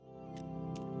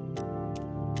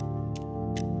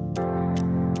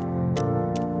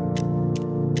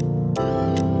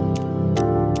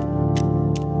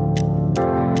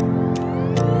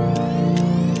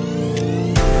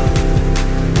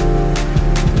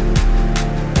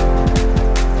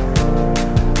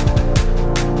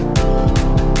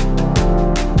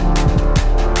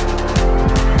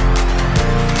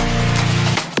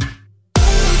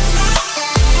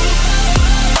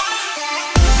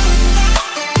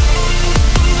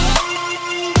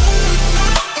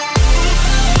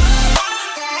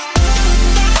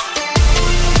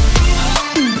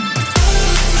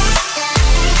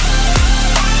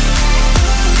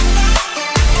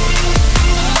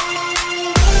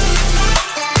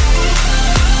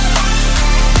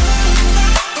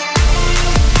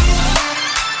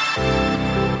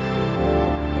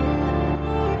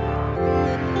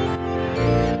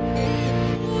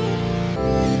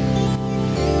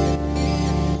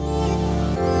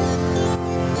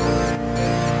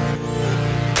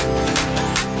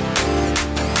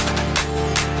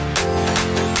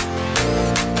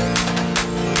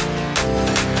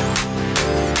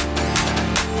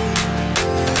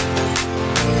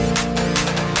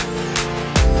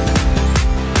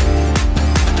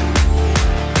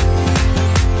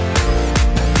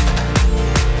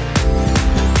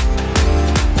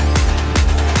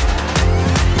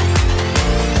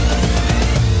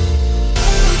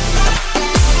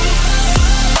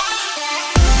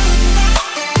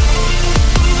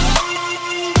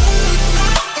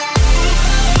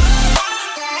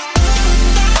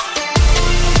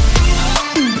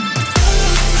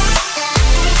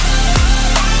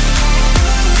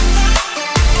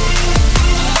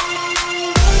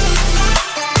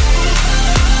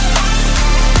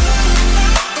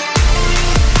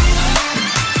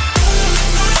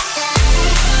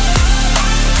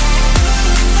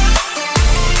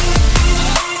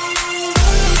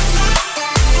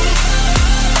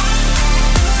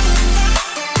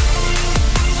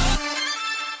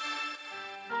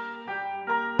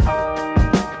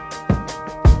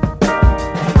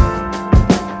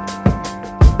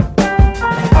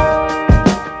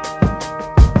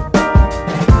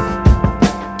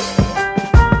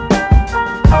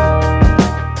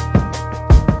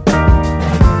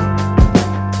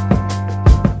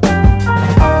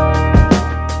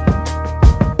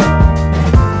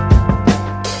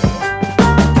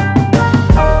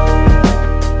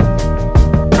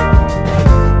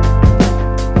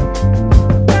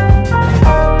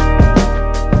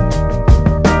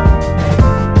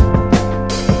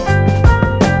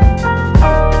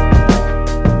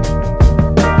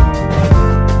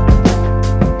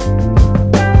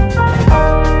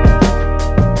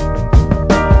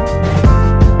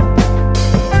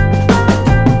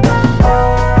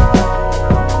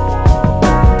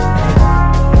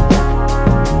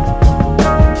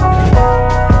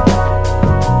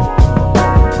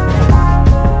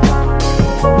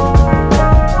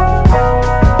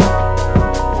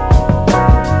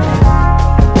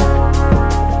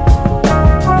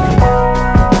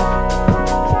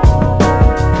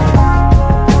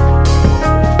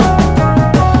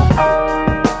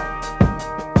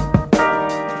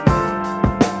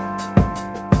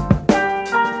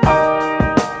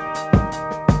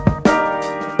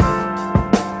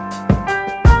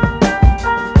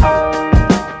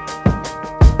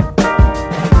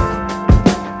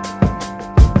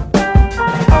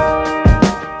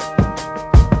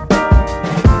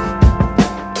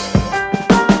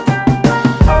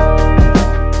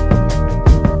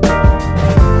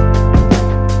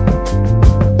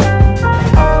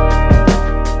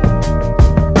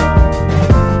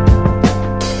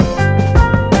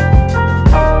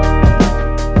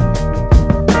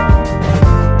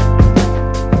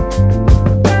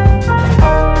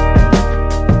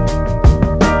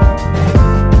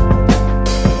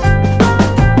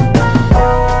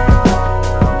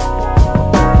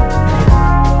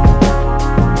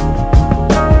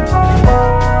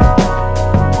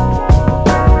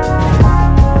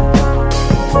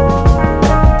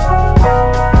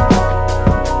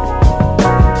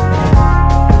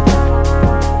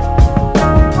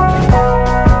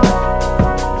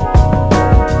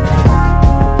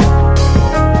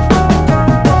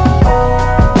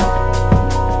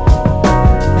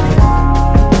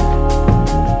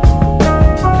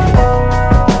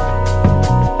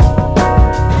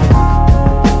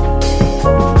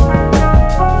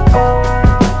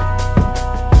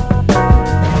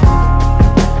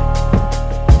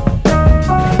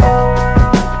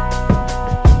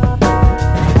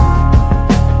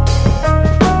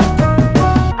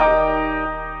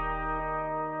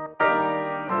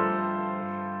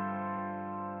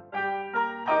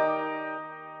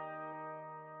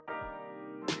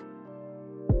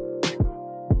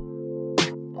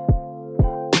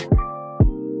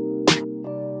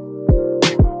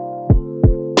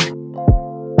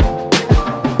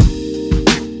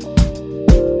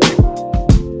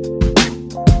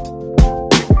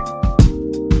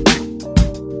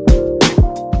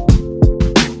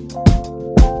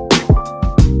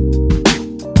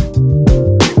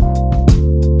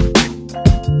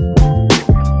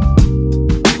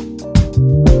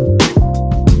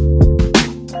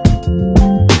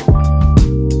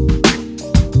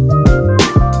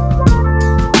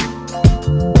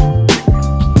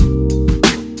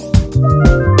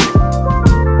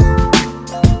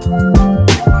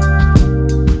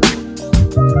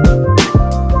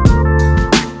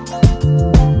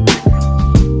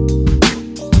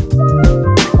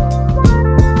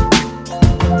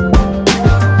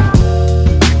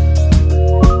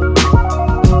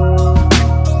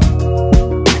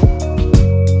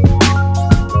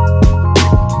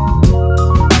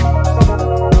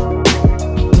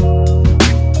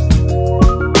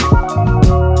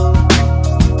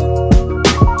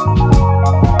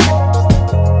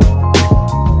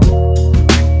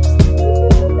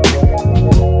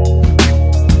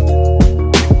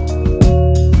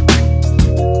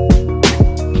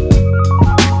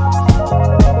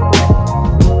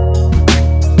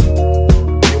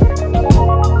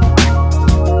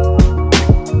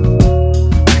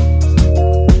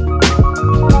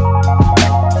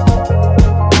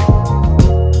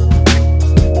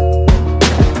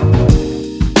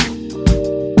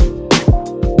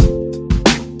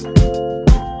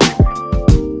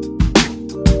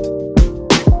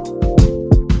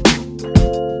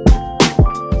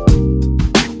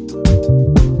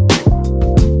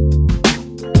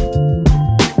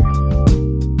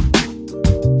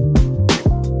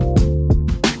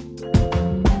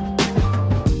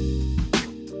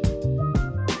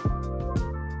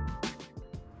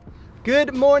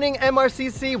Good morning,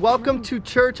 MRCC. Welcome to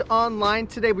Church Online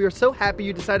today. We are so happy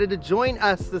you decided to join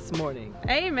us this morning.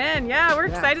 Amen. Yeah, we're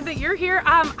excited that you're here.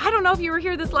 I don't know if you were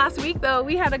here this last week, though.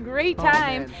 We had a great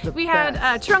time. We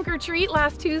had trunk or treat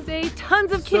last Tuesday.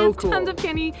 Tons of kids, tons of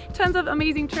candy, tons of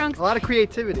amazing trunks. A lot of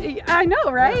creativity. I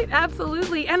know, right? Yeah.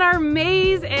 Absolutely. And our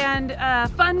maze and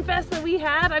fun fest that we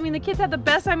had. I mean, the kids had the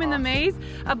best time in the maze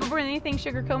before anything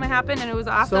Sugar Coma happened, and it was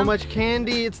awesome. So much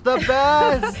candy. It's the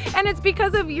best. And it's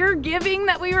because of your giving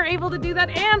that we were able to do that,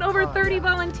 and over 30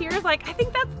 volunteers. Like, I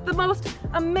think that's the most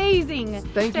amazing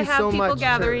to have people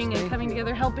gathering and coming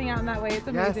together, helping out in that way. It's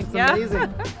amazing. Yes, it's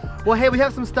amazing. Well, hey, we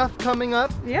have some stuff coming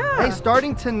up. Yeah. Hey,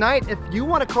 starting tonight, if you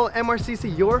want to call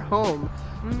MRCC your home,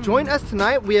 join us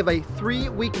tonight. We have a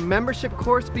 3-week membership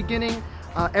course beginning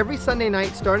every Sunday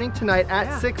night, starting tonight at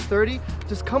 6:30.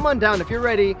 Just come on down if you're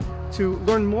ready to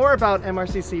learn more about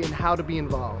MRCC and how to be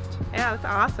involved. Yeah, that's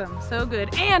awesome. So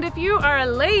good. And if you are a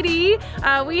lady,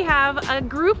 we have a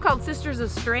group called Sisters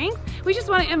of Strength. We just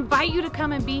want to invite you to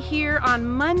come and be here on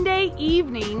Monday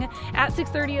evening at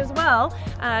 6:30 as well.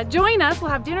 Join us.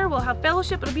 We'll have dinner. We'll have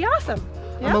fellowship. It'll be awesome.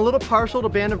 Yep. I'm a little partial to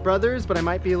Band of Brothers, but I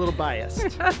might be a little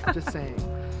biased. Just saying.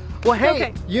 Well,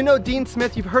 hey, you know Dean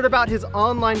Smith. You've heard about his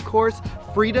online course,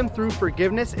 Freedom Through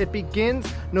Forgiveness. It begins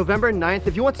November 9th.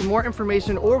 If you want some more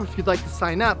information or if you'd like to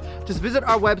sign up, just visit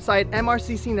our website,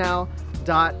 mrccnow.org.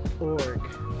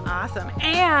 Awesome.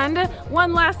 And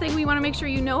one last thing we want to make sure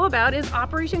you know about is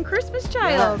Operation Christmas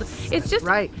Child. Yes, it's just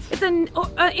it's an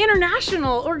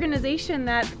international organization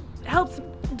that helps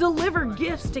deliver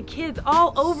gifts to kids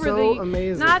all over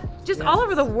all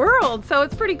over the world. So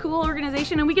it's a pretty cool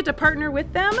organization, and we get to partner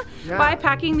with them by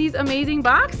packing these amazing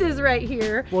boxes right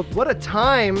here. Well, what a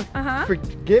time for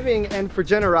giving and for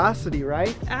generosity,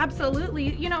 right?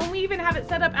 Absolutely. You know, we even have it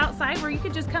set up outside where you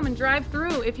could just come and drive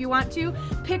through if you want to.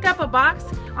 Pick up a box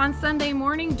on Sunday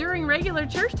morning during regular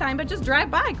church time, but just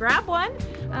drive by, grab one.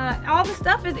 All the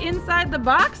stuff is inside the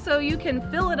box, so you can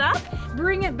fill it up,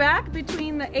 bring it back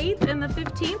between the 8th and the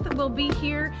 15th. We'll be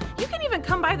here. You can even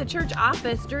come by the church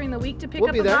office during the week to pick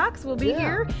up a box. We'll be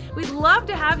here. We'd love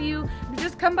to have you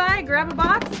just come by, grab a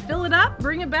box, fill it up,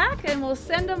 bring it back, and we'll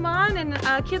send them on, and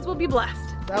kids will be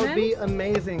blessed. That would be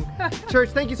amazing.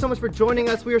 Church, thank you so much for joining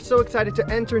us. We are so excited to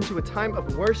enter into a time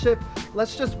of worship.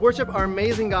 Let's just worship our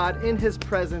amazing God in his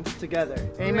presence together.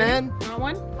 Amen? Want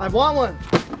one? I want one.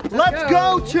 Let's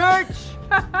go, church!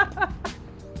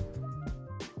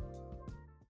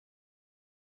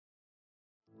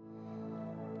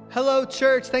 Hello,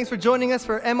 church. Thanks for joining us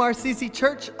for MRCC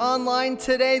Church Online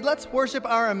today. Let's worship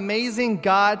our amazing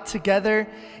God together.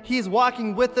 He is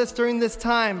walking with us during this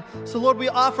time. So, Lord, we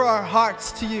offer our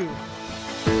hearts to you.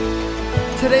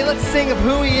 Today, let's sing of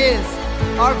who he is,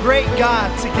 our great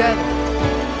God, together.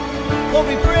 Lord,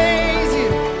 we praise you.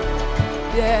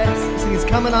 Yes, he's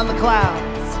coming on the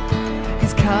clouds.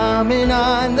 He's coming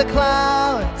on the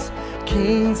clouds.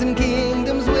 Kings and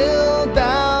kingdoms will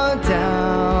bow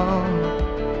down.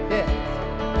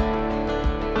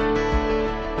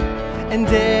 And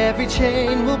every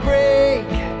chain will break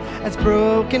as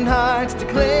broken hearts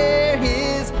declare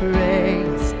his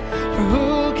praise. For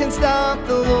who can stop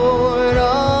the Lord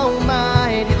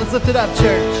Almighty? Let's lift it up,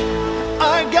 church.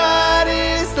 Our God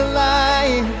is the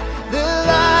Lion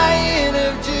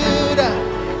of Judah.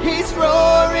 He's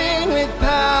roaring with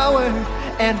power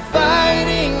and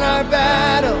fighting our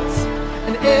battles.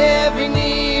 And every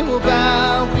knee will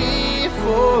bow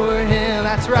before him.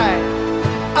 That's right.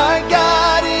 Our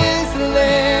God is the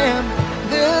Lamb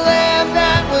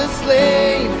that was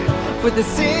slain for the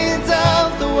sins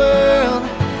of the world.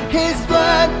 His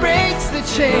blood breaks the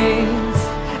chains,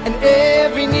 and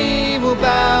every knee will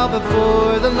bow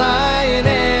before the Lion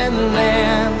and the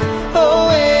Lamb. Oh,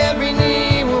 every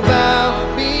knee will bow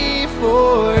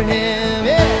before him.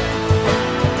 Yeah.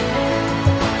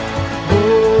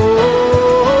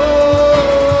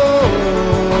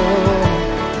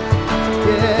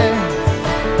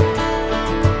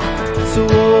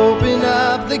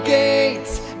 The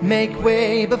gates, make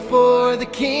way before the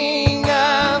King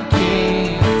of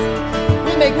Kings.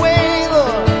 We make way,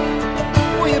 Lord,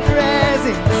 for your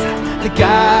presence. The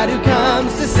God who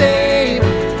comes to save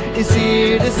is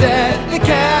here to set the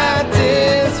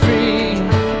captives free.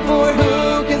 For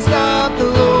who can stop the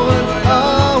Lord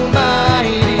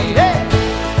Almighty? Hey!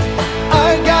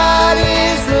 Our God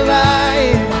is the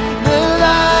Lion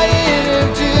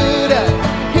of Judah.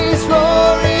 He's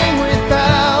roaring with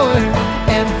power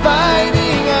and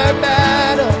fighting our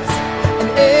battles, and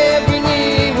every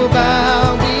knee will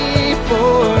bow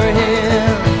before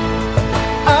him.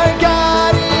 Our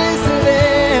God is the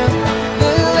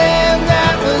Lamb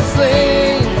that was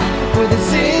slain for the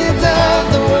sins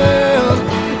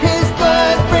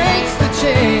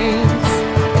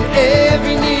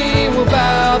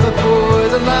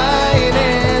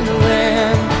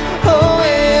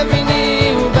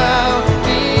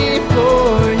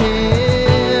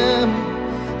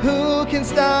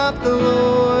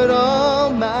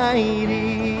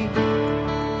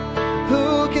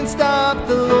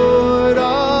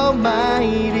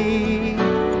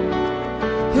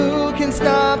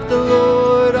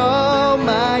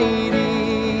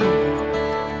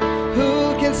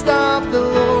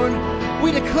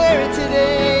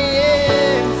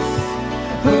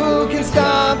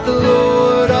stop the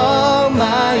Lord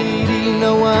Almighty?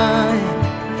 No one.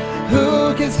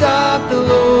 Who can stop the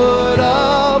Lord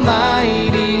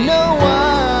Almighty? No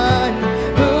one.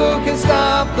 Who can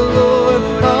stop the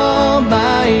Lord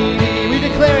Almighty? We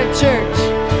declare it, church.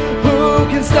 Who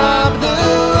can stop the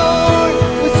Lord?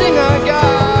 We sing our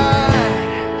God.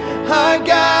 Our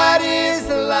God is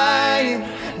the Lion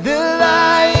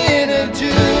of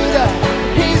Judah.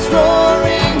 He's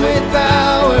roaring with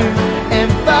power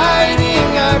and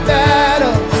fighting our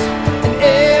battles, and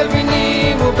every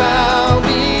knee will bow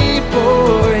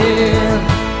before him.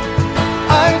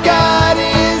 Our God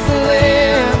is the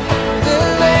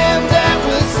Lamb that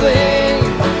was slain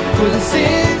for the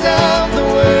sins of the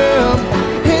world.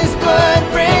 His blood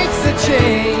breaks the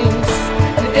chains,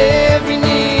 and every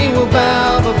knee will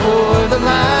bow before the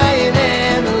Lion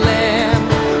and the Lamb.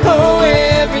 Oh,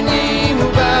 every knee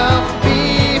will bow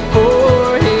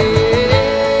before him.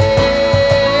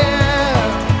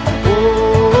 Oh,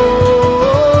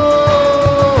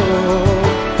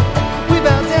 we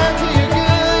bow down to your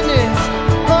goodness,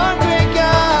 our great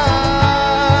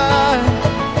God.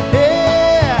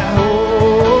 Yeah.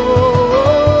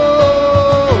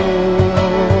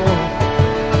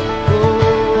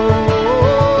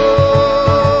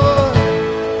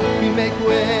 We make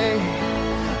way.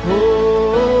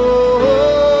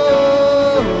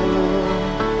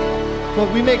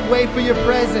 Lord, we make way for your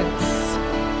presence.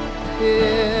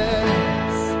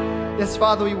 Yes. Yes,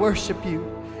 Father, we worship you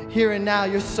here and now.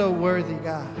 You're so worthy,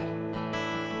 God.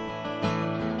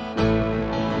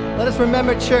 Let us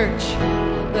remember, church,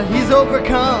 that he's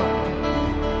overcome.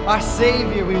 Our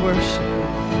Savior, we worship you.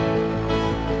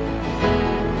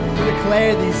 We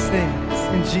declare these things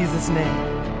in Jesus' name.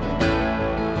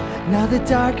 Now the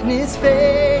darkness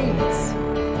fades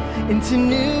into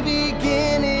new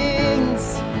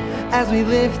beginnings as we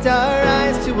lift our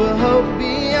eyes to a hope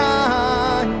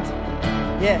beyond.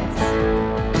 Yes,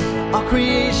 all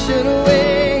creation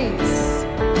waits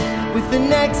with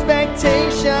an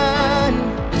expectation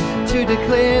to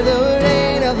declare the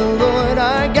reign of the Lord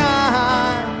our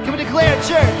God. Can we declare,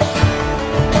 church?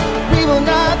 We will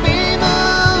not be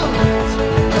moved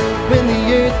when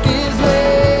the earth gives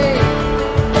way,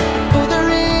 for the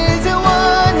risen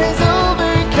one has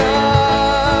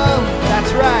overcome.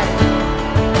 That's right.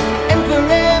 And for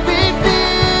every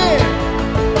fear,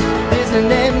 there's an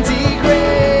empty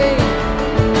grave,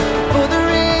 for the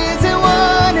risen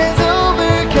one has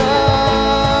overcome.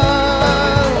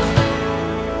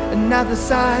 And now the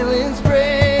silence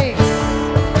breaks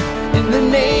in the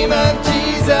name of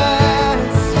Jesus.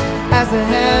 As the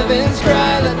heavens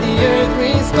cry, let the earth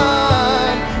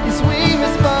respond. Yes, we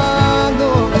respond,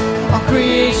 Lord. All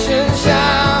creation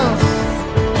shouts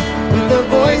with the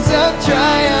voice of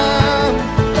triumph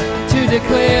to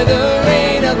declare the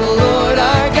reign of the Lord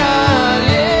our God.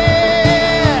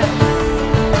 Yeah,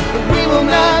 we will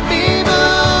not be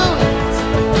moved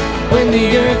when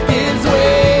the earth gives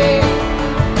way,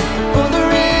 for the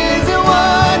risen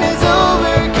one has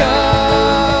overcome.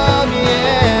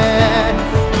 Yes,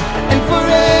 and for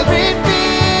every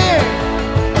fear,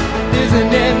 there's an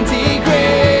empty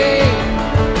grave,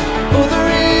 for the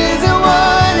risen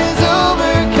one has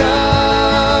overcome.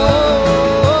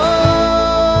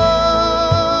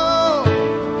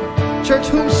 Church,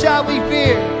 whom shall we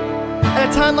fear? At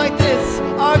a time like this,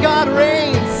 our God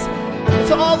reigns.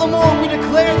 So all the more we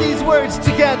declare these words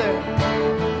together.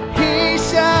 He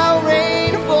shall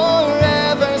reign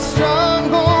forever.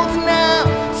 Strongholds now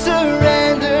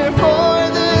surrender, for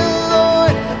the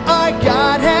Lord our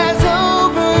God has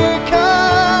overcome.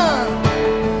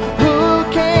 Who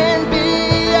can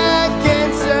be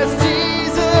against us?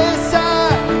 Jesus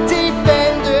our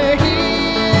defender. He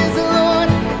is the Lord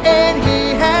and he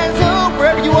has hope.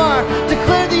 Wherever you are,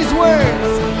 declare these words.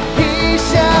 He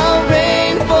shall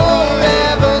reign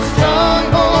forever.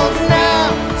 Strongholds now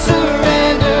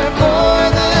surrender, for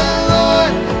the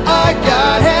Lord our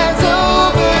God has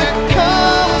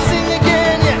overcome. Sing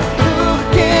again, yes. Who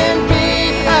can be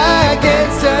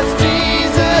against us?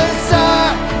 Jesus our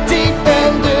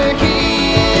defender. He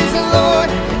is the Lord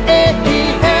and he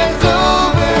has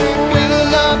overcome. We will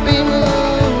not be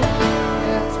moved.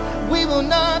 Yes, we will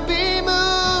not be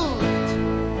moved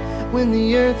when the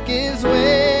earth gives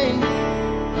way,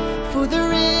 for the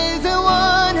risen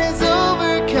one has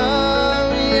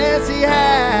overcome. Yes, he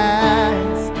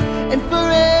has. And for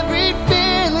every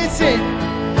fear, listen,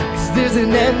 'cause there's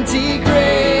an empty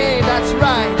grave. That's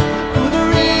right. For the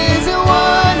risen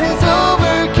one has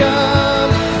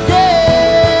overcome.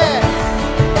 Yes,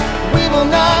 we will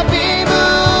not be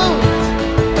moved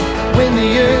when the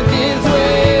earth gives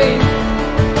way,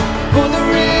 for the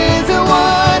risen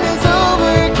one has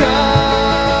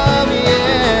overcome.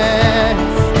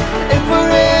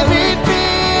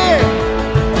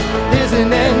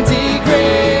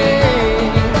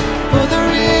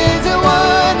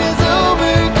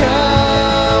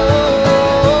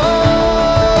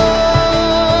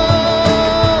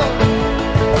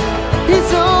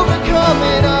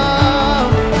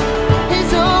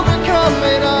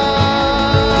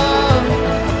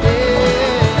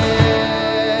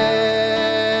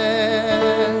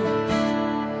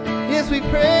 Yes, we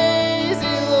praise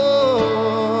you,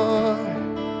 Lord.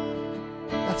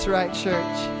 That's right,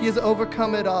 church. He has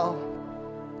overcome it all.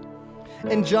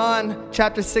 In John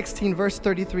chapter 16, verse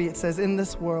 33, it says, "In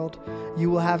this world you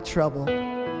will have trouble,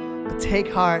 but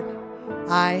take heart,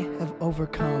 I have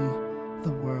overcome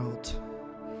the world."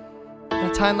 In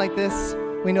a time like this,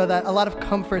 we know that a lot of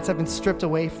comforts have been stripped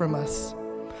away from us.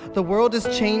 The world is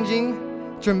changing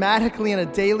dramatically on a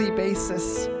daily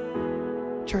basis.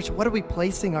 Church, what are we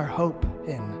placing our hope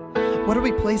in? What are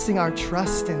we placing our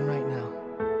trust in right now?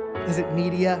 Is it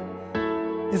media?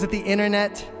 Is it the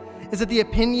internet? Is it the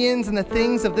opinions and the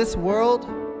things of this world?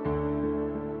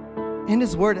 In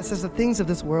His word, it says the things of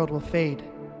this world will fade,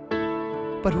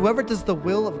 but whoever does the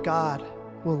will of God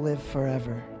will live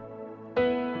forever.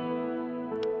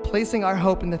 Placing our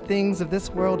hope in the things of this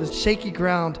world is shaky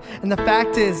ground, and the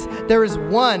fact is, there is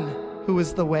one who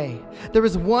is the way. There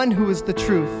is one who is the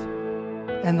truth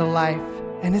and the life,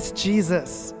 and it's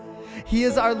Jesus. He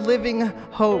is our living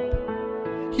hope.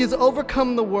 He has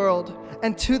overcome the world,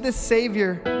 and to this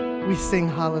Savior, we sing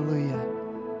hallelujah.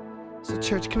 So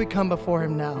church, can we come before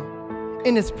Him now,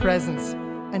 in His presence,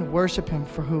 and worship Him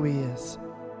for who He is?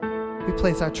 We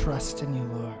place our trust in you,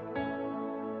 Lord.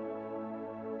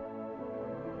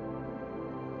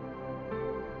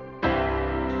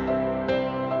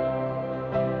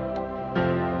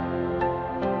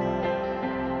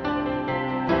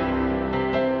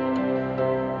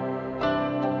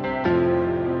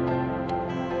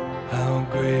 How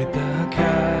great the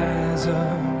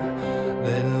chasm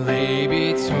that lay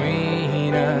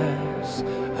between us,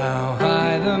 how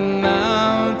high the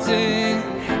mountain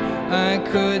I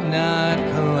could not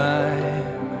climb.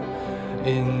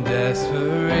 In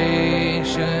desperation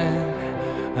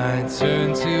I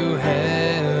turned to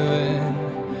heaven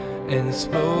and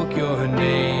spoke your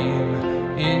name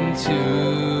into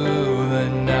the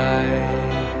night.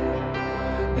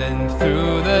 Then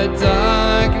through the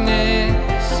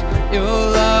darkness your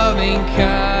loving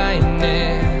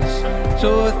kindness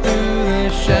tore through the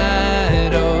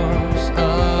shadows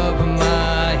of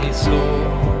my soul.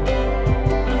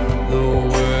 The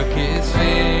work is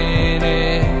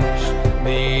finished,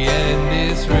 the end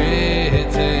is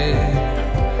written.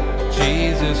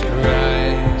 Jesus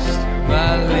Christ,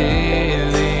 my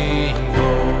living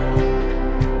hope.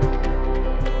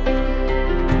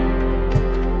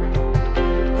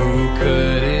 Who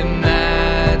could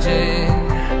imagine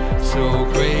so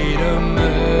great a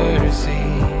mercy?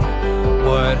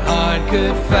 What heart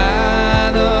could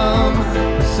fathom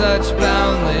such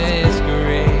boundless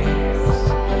grace?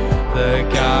 The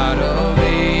God of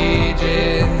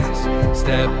ages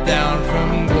stepped down from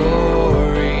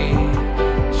glory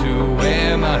to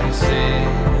wear my sin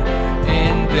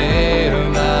and bear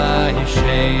my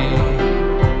shame.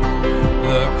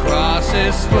 The cross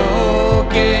has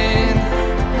spoken,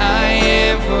 I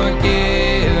am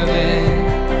forgiven.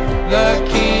 The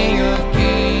King of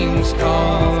Kings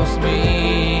calls me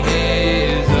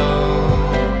His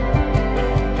own.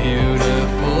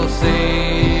 Beautiful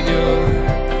Savior,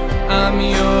 I'm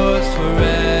yours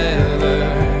forever.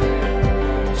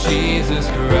 Jesus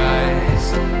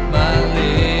Christ, my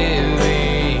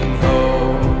living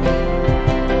hope.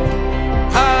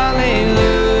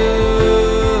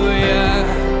 Hallelujah,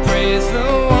 praise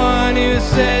the one who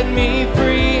set me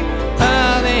free.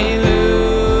 Hallelujah,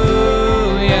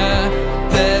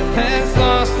 death has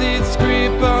lost its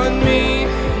grip on me.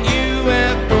 You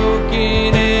have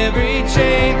broken every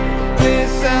chain.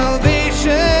 There's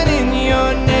salvation in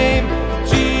your name,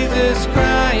 Jesus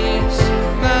Christ,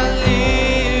 my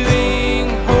living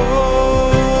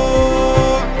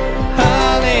hope.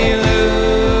 Hallelujah,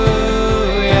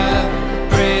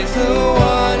 praise the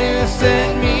one who set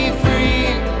me free.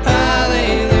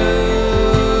 Hallelujah,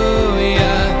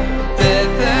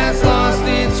 death has lost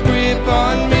its grip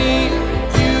on me.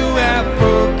 You have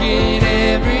broken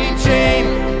every chain.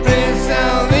 There's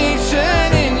salvation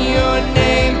in your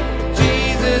name,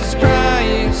 Jesus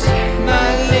Christ, my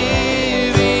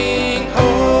living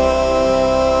hope.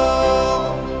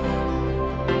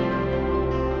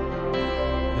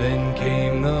 Then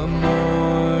came the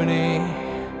morning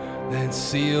that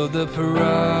sealed the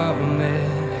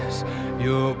promise.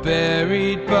 Your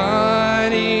buried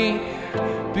body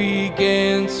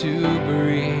began to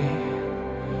breathe.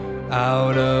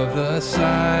 Out of the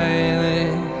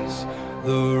silence,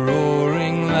 the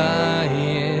roaring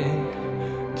lion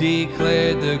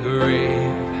declared the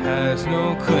grave has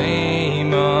no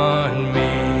claim on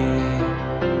me.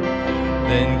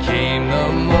 Then came the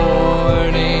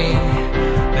morning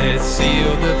that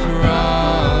sealed the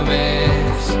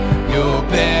promise. Your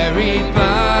buried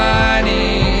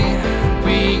body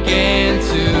began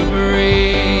to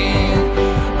breathe.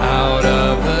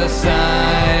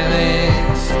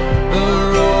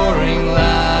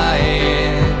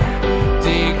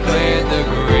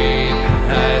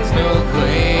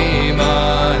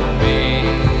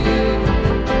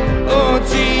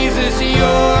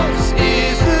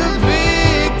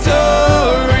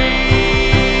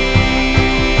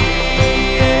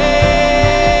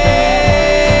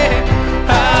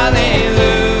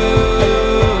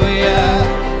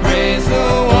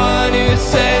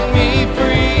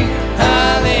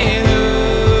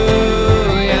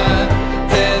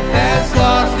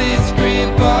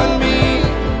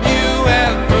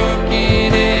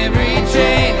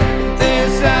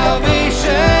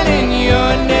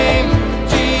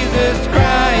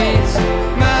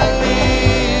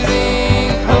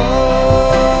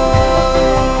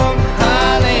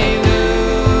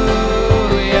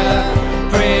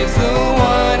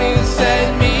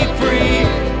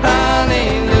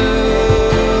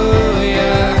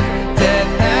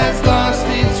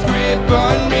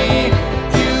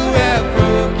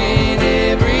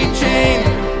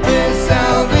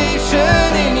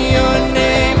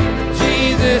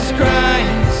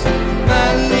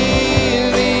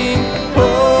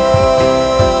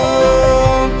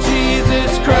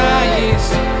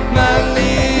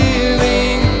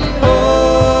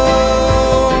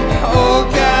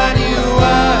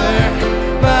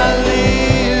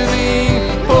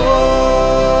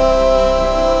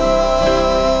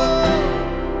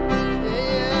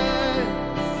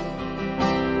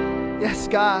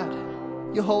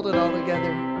 you'll hold it all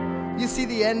together. You see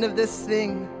the end of this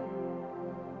thing.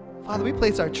 Father, we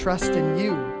place our trust in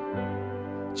you.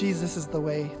 Jesus is the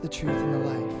way, the truth, and the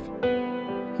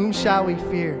life. Whom shall we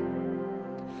fear?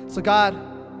 So God,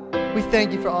 we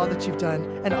thank you for all that you've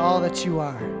done and all that you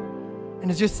are. And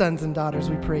as your sons and daughters,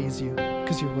 we praise you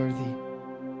because you're worthy.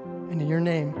 And in your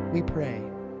name, we pray.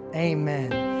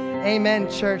 Amen.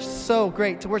 Amen, church. So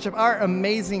great to worship our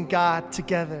amazing God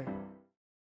together.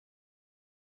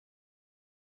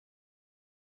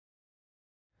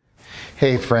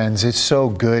 Hey friends, it's so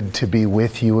good to be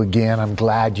with you again. I'm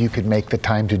glad you could make the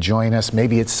time to join us.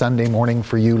 Maybe it's Sunday morning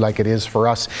for you like it is for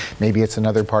us. Maybe it's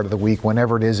another part of the week.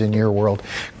 Whenever it is in your world,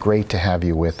 great to have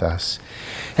you with us.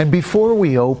 And before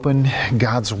we open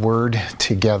God's Word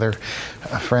together,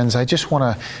 friends, I just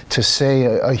want to say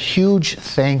a huge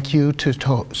thank you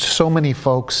to so many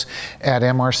folks at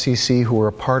MRCC who are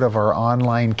a part of our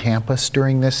online campus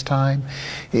during this time.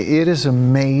 It is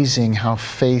amazing how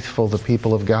faithful the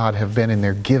people of God have been in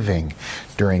their giving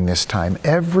during this time.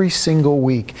 Every single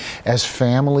week, as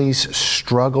families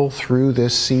struggle through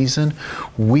this season,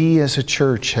 we as a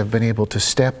church have been able to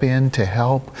step in to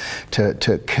help,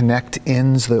 to connect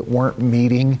ends that weren't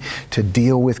meeting, to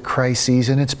deal with crises,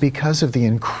 and it's because of the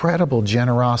incredible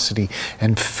generosity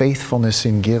and faithfulness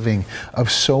in giving of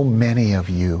so many of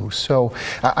you. So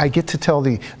I get to tell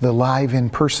the live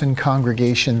in-person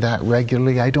congregation that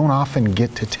regularly. I don't often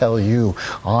get to tell you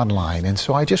online, and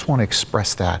so I just want to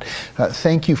express that.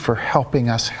 Thank you for helping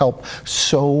us help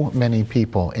so many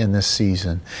people in this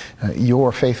season.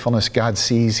 Your faithfulness God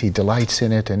sees, He delights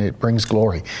in it, and it brings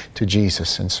glory to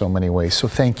Jesus in so many ways. So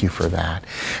thank you for that.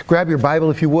 Grab your Bible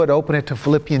if you would, open it to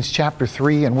Philippians chapter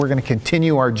 3, and we're going to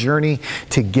continue our journey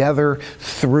together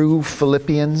through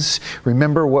Philippians.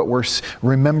 Remember, what we're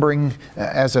remembering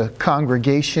as a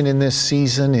congregation in this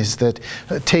season is that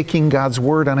taking God's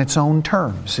Word on its own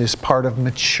terms is part of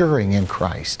maturing in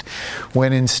Christ.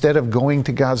 When instead of going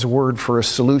to God's Word for a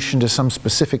solution to some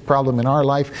specific problem in our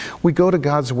life, we go to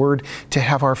God's Word to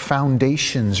have our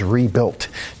foundations rebuilt,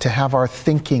 to have our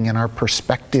thinking and our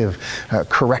perspective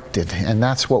corrected. And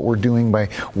that's what we're doing by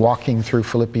walking through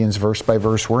Philippians verse by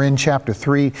verse. We're in chapter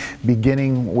 3,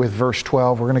 beginning with verse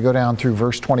 12. We're going to go down through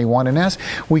verse 21. And as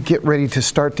we get ready to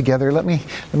start together, let me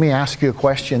ask you a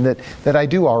question that I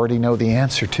do already know the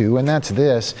answer to, and that's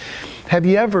this. Have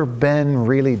you ever been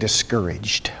really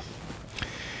discouraged?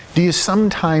 Do you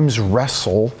sometimes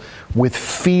wrestle with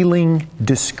feeling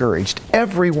discouraged?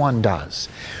 Everyone does.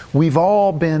 We've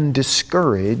all been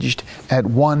discouraged at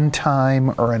one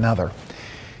time or another.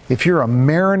 If you're a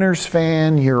Mariners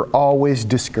fan, you're always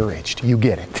discouraged. You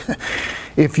get it.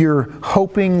 If you're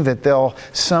hoping that they'll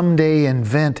someday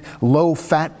invent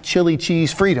low-fat chili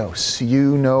cheese Fritos,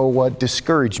 you know what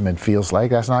discouragement feels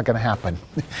like. That's not going to happen.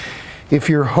 If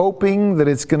you're hoping that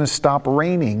it's going to stop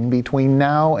raining between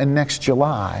now and next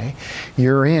July,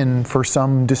 you're in for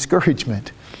some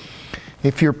discouragement.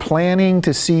 If you're planning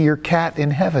to see your cat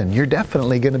in heaven, you're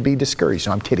definitely going to be discouraged.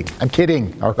 No, I'm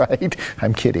kidding, all right?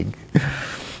 I'm kidding.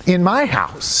 In my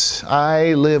house,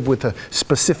 I live with a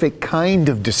specific kind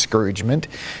of discouragement,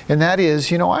 and that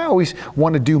is, I always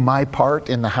want to do my part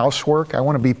in the housework. I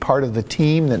want to be part of the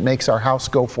team that makes our house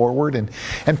go forward,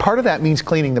 and part of that means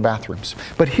cleaning the bathrooms.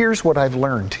 But here's what I've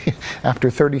learned after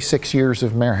 36 years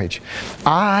of marriage.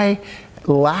 I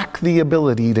lack the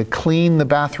ability to clean the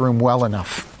bathroom well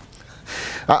enough.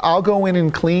 I'll go in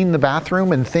and clean the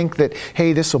bathroom and think that,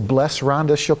 hey, this will bless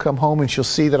Rhonda. She'll come home and she'll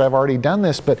see that I've already done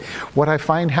this. But what I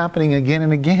find happening again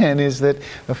and again is that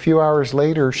a few hours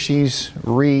later, she's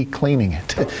re-cleaning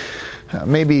it.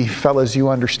 Maybe, fellas, you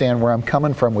understand where I'm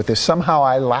coming from with this. Somehow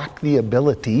I lack the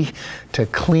ability to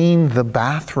clean the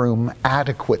bathroom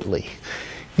adequately.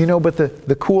 But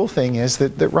the cool thing is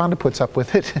that Rhonda puts up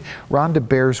with it. Rhonda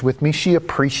bears with me. She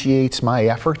appreciates my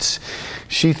efforts.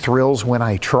 She thrills when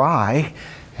I try,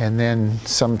 and then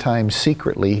sometimes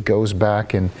secretly goes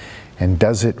back and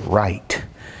does it right.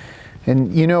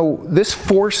 And this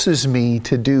forces me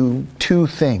to do two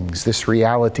things, this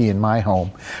reality in my home.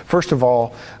 First of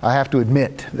all, I have to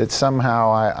admit that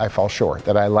somehow I fall short,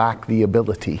 that I lack the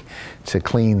ability to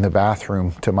clean the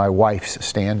bathroom to my wife's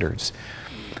standards.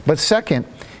 But second,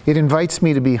 it invites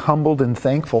me to be humbled and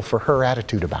thankful for her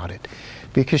attitude about it,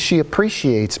 because she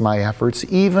appreciates my efforts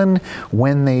even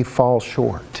when they fall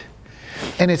short.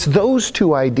 And it's those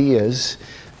two ideas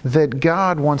that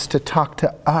God wants to talk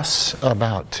to us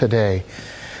about today.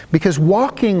 Because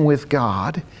walking with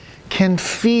God can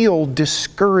feel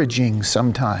discouraging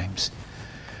sometimes.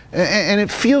 And it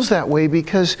feels that way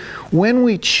because when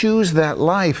we choose that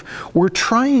life, we're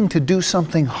trying to do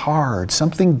something hard,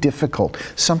 something difficult,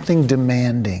 something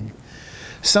demanding.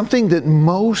 something that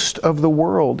most of the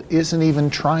world isn't even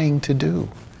trying to do.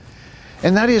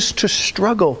 And that is to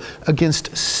struggle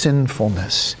against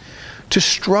sinfulness, to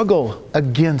struggle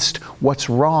against what's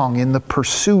wrong in the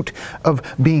pursuit of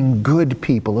being good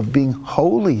people, of being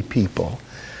holy people,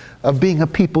 of being a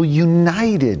people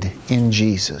united in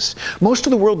Jesus. Most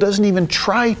of the world doesn't even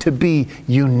try to be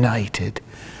united,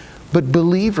 but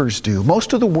believers do.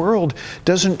 Most of the world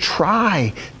doesn't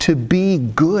try to be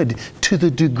good to the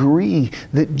degree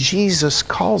that Jesus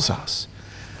calls us,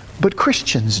 but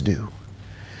Christians do.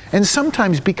 And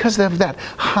sometimes because of that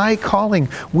high calling,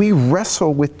 we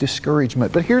wrestle with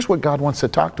discouragement. But here's what God wants to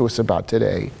talk to us about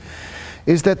today,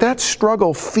 is that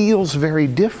struggle feels very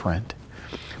different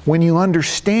when you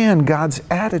understand God's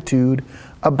attitude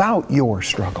about your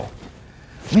struggle.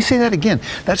 Let me say that again.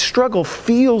 That struggle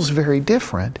feels very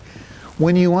different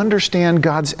when you understand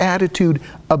God's attitude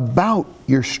about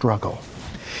your struggle.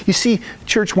 You see,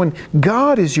 church, when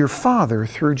God is your Father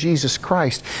through Jesus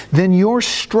Christ, then your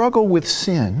struggle with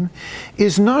sin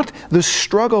is not the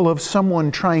struggle of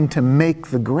someone trying to make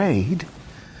the grade,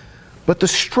 but the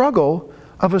struggle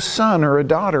of a son or a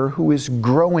daughter who is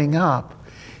growing up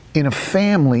in a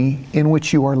family in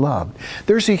which you are loved.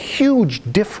 There's a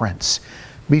huge difference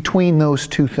between those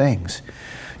two things.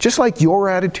 Just like your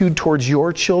attitude towards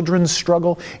your children's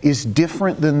struggle is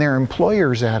different than their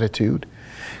employer's attitude,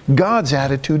 God's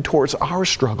attitude towards our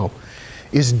struggle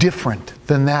is different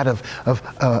than that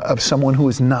of someone who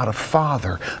is not a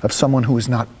father, of someone who is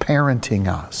not parenting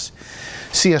us.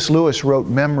 C.S. Lewis wrote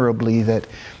memorably that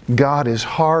God is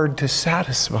hard to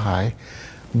satisfy,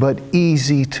 but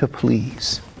easy to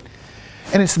please.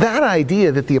 And it's that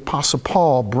idea that the Apostle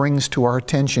Paul brings to our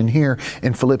attention here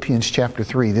in Philippians chapter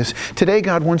 3. Today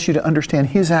God wants you to understand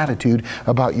His attitude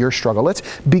about your struggle. Let's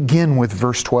begin with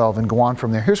verse 12 and go on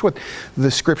from there. Here's what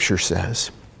the Scripture says.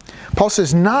 Paul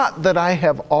says, "Not that I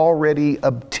have already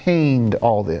obtained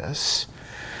all this,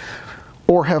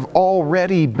 or have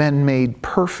already been made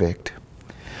perfect,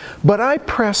 but I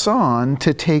press on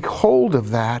to take hold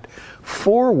of that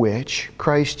for which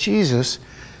Christ Jesus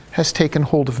has taken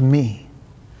hold of me.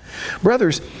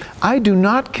 Brothers, I do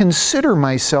not consider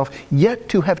myself yet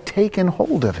to have taken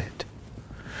hold of it.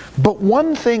 But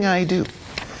one thing I do,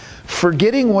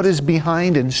 forgetting what is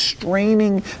behind and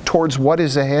straining towards what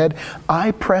is ahead,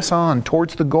 I press on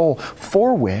towards the goal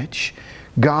for which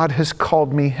God has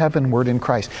called me heavenward in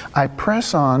Christ." I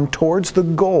press on towards the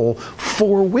goal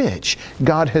for which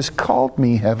God has called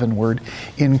me heavenward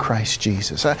in Christ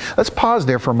Jesus. Let's pause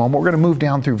there for a moment. We're going to move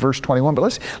down through verse 21,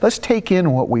 but let's take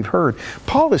in what we've heard.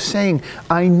 Paul is saying,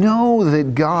 I know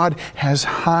that God has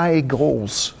high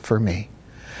goals for me.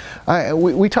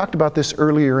 We talked about this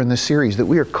earlier in the series, that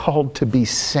we are called to be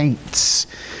saints.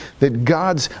 That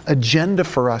God's agenda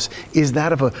for us is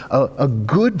that of a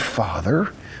good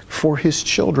father for His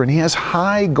children. He has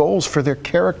high goals for their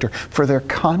character, for their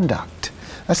conduct.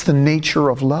 That's the nature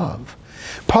of love.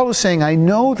 Paul is saying, I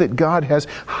know that God has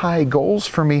high goals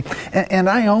for me, and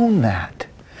I own that.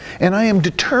 And I am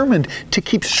determined to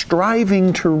keep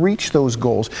striving to reach those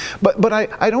goals. But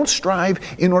I don't strive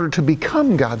in order to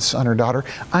become God's son or daughter.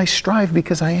 I strive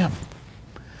because I am.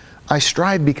 I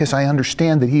strive because I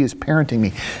understand that He is parenting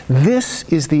me. This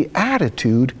is the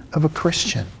attitude of a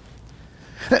Christian.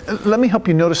 Let me help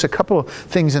you notice a couple of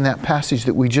things in that passage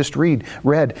that we just read.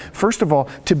 First of all,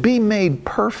 to be made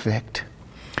perfect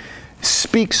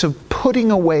speaks of putting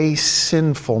away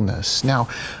sinfulness. Now,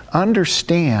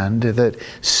 understand that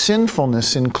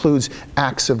sinfulness includes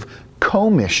acts of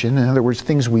commission, in other words,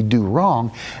 things we do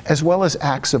wrong, as well as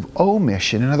acts of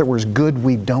omission, in other words, good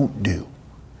we don't do.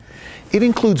 It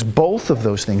includes both of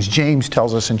those things. James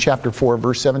tells us in chapter 4,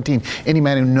 verse 17, any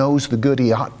man who knows the good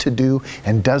he ought to do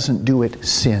and doesn't do it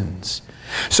sins.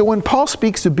 So when Paul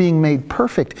speaks of being made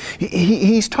perfect,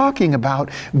 he's talking about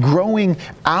growing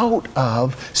out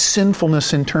of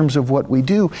sinfulness in terms of what we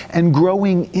do and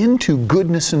growing into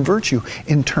goodness and virtue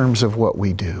in terms of what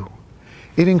we do.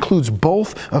 It includes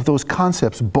both of those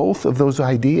concepts, both of those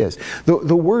ideas.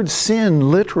 The word sin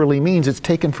literally means, it's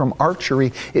taken from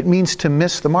archery, it means to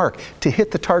miss the mark, to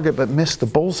hit the target but miss the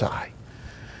bullseye.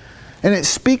 And it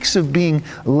speaks of being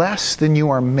less than you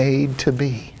are made to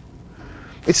be.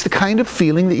 It's the kind of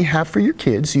feeling that you have for your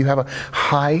kids. You have a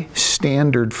high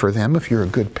standard for them if you're a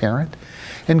good parent.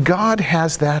 And God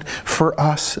has that for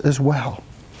us as well.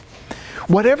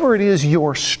 Whatever it is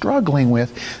you're struggling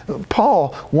with,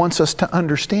 Paul wants us to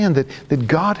understand that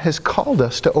God has called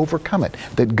us to overcome it,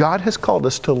 that God has called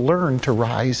us to learn to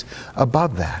rise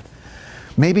above that.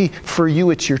 Maybe for you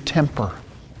it's your temper.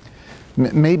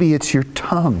 Maybe it's your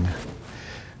tongue.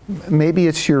 Maybe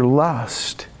it's your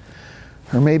lust.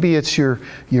 Or maybe it's your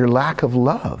lack of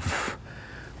love,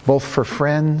 both for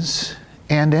friends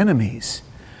and enemies.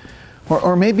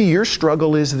 Or maybe your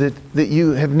struggle is that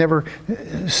you have never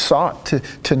sought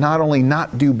to not only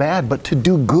not do bad, but to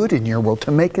do good in your world,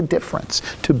 to make a difference,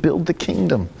 to build the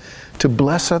kingdom, to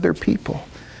bless other people.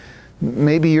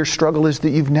 Maybe your struggle is that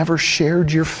you've never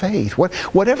shared your faith.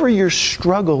 Whatever your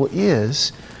struggle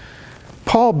is,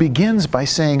 Paul begins by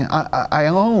saying, I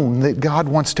own that God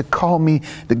wants to call me,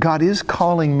 that God is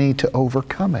calling me to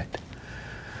overcome it.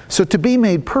 So to be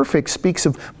made perfect speaks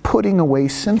of putting away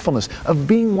sinfulness, of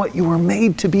being what you were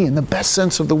made to be in the best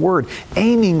sense of the word,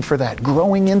 aiming for that,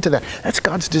 growing into that. That's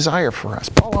God's desire for us.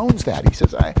 Paul owns that. He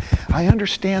says, I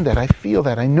understand that. I feel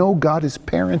that. I know God is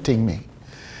parenting me.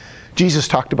 Jesus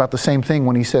talked about the same thing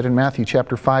when he said in Matthew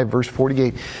chapter 5, verse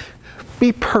 48,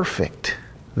 be perfect,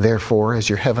 therefore, as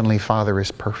your heavenly Father is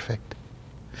perfect.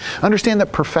 Understand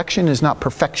that perfection is not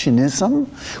perfectionism.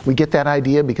 We get that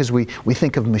idea because we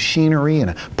think of machinery, and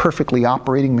a perfectly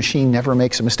operating machine never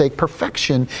makes a mistake.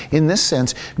 Perfection, in this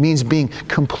sense, means being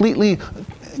completely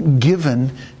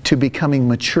given to becoming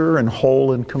mature and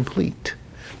whole and complete,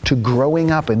 to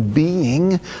growing up and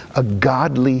being a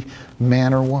godly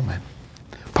man or woman.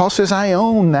 Paul says, I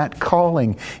own that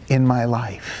calling in my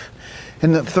life.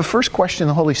 And the first question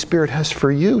the Holy Spirit has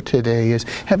for you today is,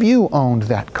 have you owned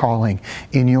that calling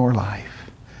in your life?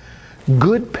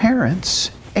 Good parents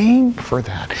aim for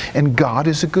that. And God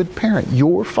is a good parent.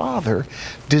 Your Father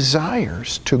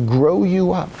desires to grow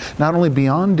you up, not only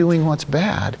beyond doing what's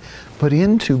bad, but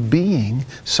into being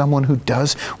someone who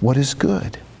does what is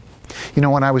good. You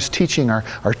know, when I was teaching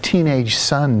our teenage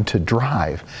son to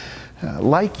drive,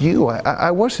 like you, I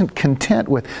wasn't content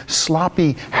with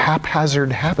sloppy,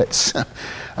 haphazard habits.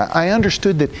 I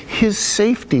understood that his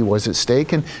safety was at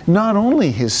stake, and not only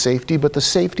his safety, but the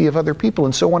safety of other people.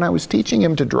 And so when I was teaching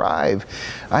him to drive,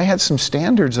 I had some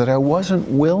standards that I wasn't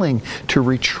willing to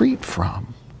retreat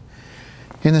from.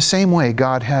 In the same way,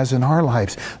 God has in our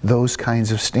lives those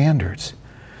kinds of standards.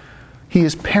 He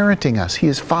is parenting us, He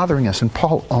is fathering us, and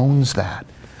Paul owns that.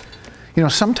 You know,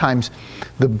 sometimes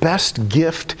the best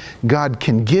gift God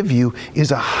can give you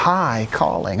is a high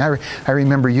calling. I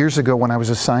remember years ago when I was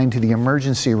assigned to the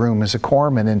emergency room as a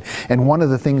corpsman, and one of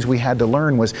the things we had to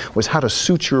learn was how to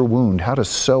suture a wound, how to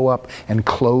sew up and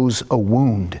close a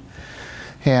wound.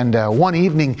 And one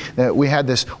evening we had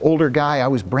this older guy. I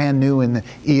was brand new in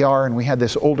the ER, and we had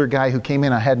this older guy who came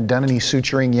in. I hadn't done any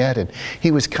suturing yet, and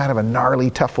he was kind of a gnarly,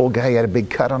 tough old guy. He had a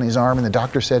big cut on his arm, and the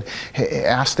doctor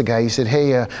asked the guy, he said,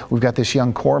 hey, we've got this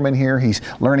young corpsman here. He's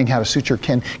learning how to suture.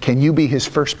 Can you be his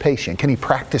first patient? Can he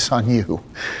practice on you?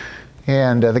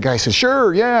 And the guy said,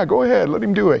 sure, yeah, go ahead, let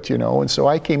him do it, you know. And so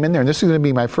I came in there, and this is going to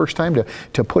be my first time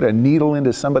to put a needle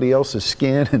into somebody else's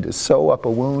skin and to sew up a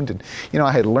wound. And, you know,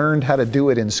 I had learned how to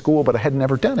do it in school, but I had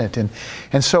never done it.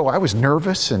 And so I was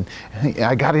nervous, and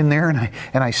I got in there,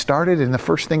 and I started, and the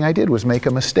first thing I did was make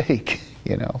a mistake,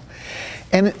 you know.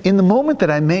 And in the moment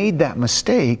that I made that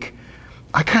mistake,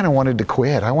 I kind of wanted to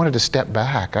quit. I wanted to step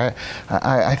back.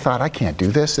 I thought, I can't do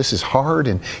this. This is hard,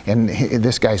 and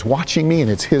this guy's watching me, and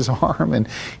it's his arm. And,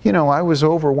 you know, I was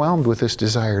overwhelmed with this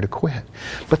desire to quit.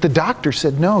 But the doctor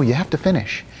said, no, you have to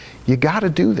finish. You got to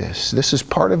do this. This is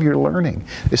part of your learning.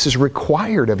 This is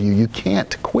required of you. You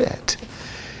can't quit.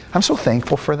 I'm so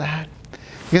thankful for that.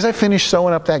 Because I finished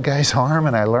sewing up that guy's arm,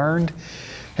 and I learned.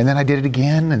 And then I did it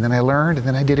again, and then I learned, and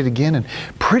then I did it again. And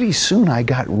pretty soon I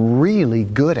got really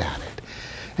good at it.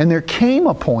 And there came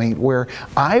a point where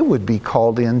I would be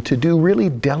called in to do really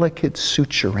delicate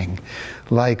suturing,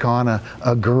 like on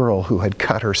a girl who had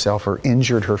cut herself or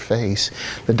injured her face.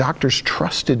 The doctors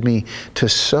trusted me to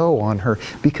sew on her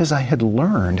because I had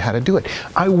learned how to do it.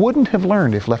 I wouldn't have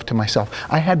learned if left to myself.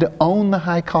 I had to own the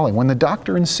high calling. When the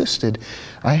doctor insisted,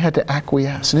 I had to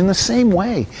acquiesce. And in the same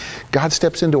way, God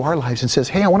steps into our lives and says,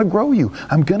 hey, I want to grow you.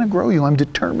 I'm going to grow you. I'm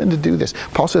determined to do this.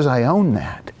 Paul says, I own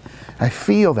that. I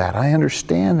feel that. I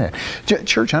understand that.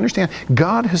 Church, understand,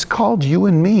 God has called you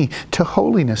and me to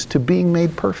holiness, to being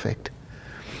made perfect.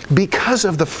 Because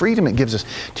of the freedom it gives us.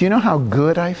 Do you know how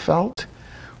good I felt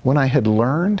when I had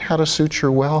learned how to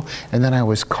suture well, and then I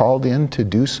was called in to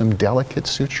do some delicate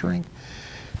suturing?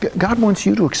 God wants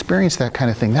you to experience that kind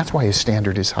of thing. That's why His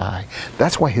standard is high.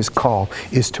 That's why His call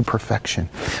is to perfection.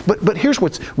 But here's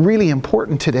what's really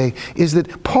important today, is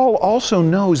that Paul also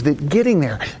knows that getting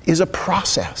there is a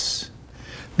process.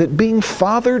 That being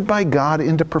fathered by God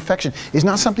into perfection is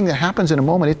not something that happens in a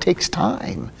moment. It takes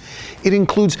time. It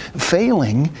includes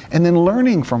failing and then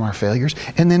learning from our failures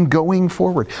and then going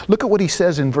forward. Look at what he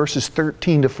says in verses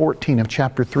 13 to 14 of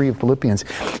chapter 3 of Philippians.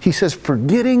 He says,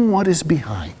 forgetting what is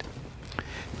behind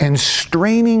and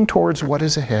straining towards what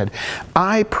is ahead,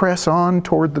 I press on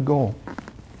toward the goal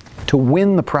to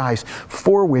win the prize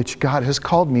for which God has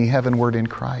called me heavenward in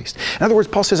Christ. In other words,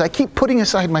 Paul says, I keep putting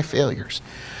aside my failures.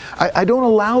 I don't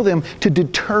allow them to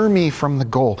deter me from the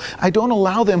goal. I don't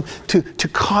allow them to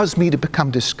cause me to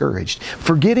become discouraged.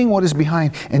 Forgetting what is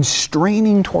behind and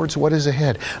straining towards what is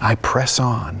ahead, I press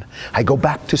on. I go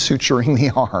back to suturing the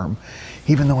arm,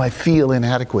 even though I feel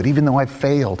inadequate, even though I've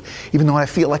failed, even though I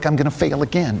feel like I'm going to fail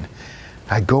again.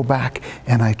 I go back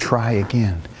and I try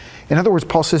again. In other words,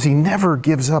 Paul says he never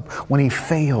gives up when he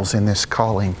fails in this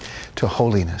calling to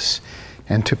holiness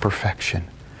and to perfection.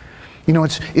 You know,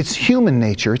 it's human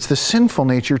nature, it's the sinful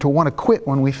nature to want to quit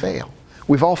when we fail.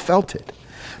 We've all felt it.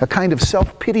 A kind of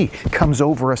self-pity comes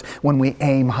over us when we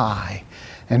aim high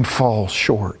and fall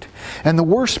short. And the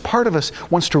worst part of us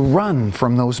wants to run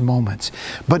from those moments.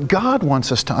 But God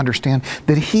wants us to understand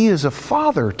that He is a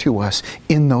Father to us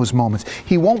in those moments.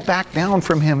 He won't back down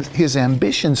from His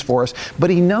ambitions for us,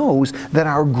 but He knows that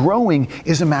our growing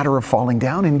is a matter of falling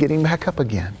down and getting back up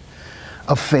again,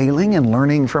 of failing and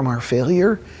learning from our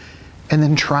failure, and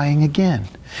then trying again.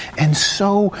 And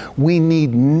so we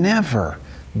need never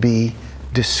be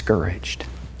discouraged.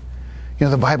 You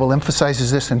know, the Bible emphasizes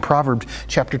this in Proverbs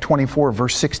chapter 24,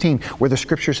 verse 16, where the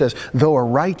scripture says, though a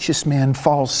righteous man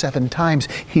falls 7 times,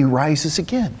 he rises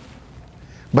again.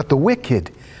 But the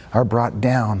wicked are brought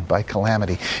down by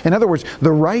calamity. In other words,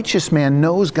 the righteous man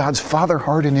knows God's Father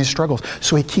heart in his struggles,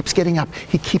 so he keeps getting up,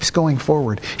 he keeps going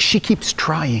forward, she keeps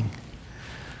trying.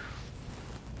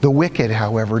 The wicked,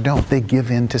 however, don't. They give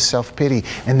in to self-pity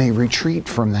and they retreat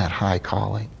from that high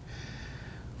calling.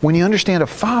 When you understand a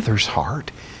Father's heart,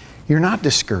 you're not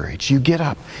discouraged. You get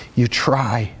up, you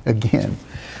try again.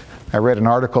 I read an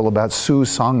article about Soo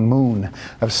Sung-moon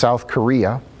of South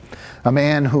Korea, a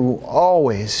man who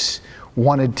always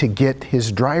wanted to get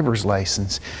his driver's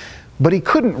license, but he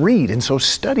couldn't read, and so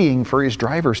studying for his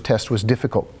driver's test was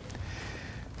difficult.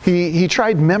 He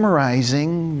tried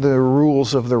memorizing the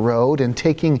rules of the road and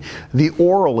taking the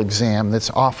oral exam that's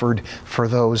offered for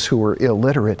those who are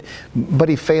illiterate, but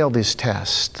he failed his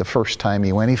test the first time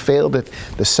he went. He failed it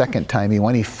the second time he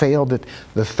went. He failed it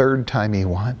the third time he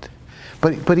went.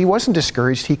 But he wasn't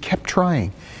discouraged. He kept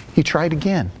trying. He tried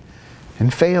again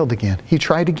and failed again. He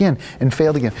tried again and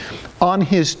failed again. On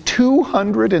his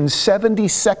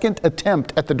 272nd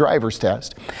attempt at the driver's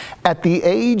test, at the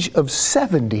age of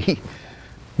 70,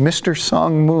 Mr.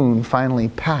 Sung-moon finally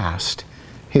passed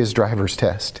his driver's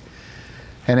test.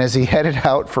 And as he headed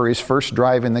out for his first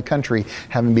drive in the country,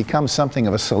 having become something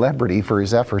of a celebrity for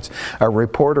his efforts, a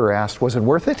reporter asked, was it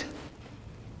worth it?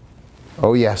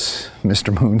 Oh yes,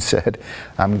 Mr. Moon said,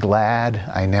 I'm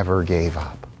glad I never gave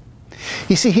up.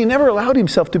 You see, he never allowed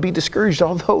himself to be discouraged,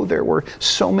 although there were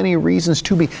so many reasons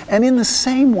to be. And in the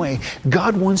same way,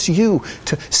 God wants you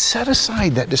to set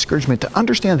aside that discouragement, to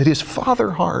understand that His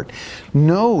Father heart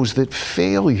knows that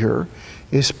failure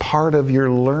is part of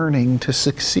your learning to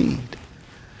succeed.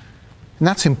 And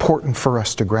that's important for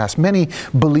us to grasp. Many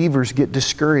believers get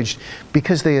discouraged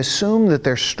because they assume that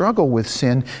their struggle with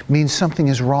sin means something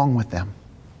is wrong with them.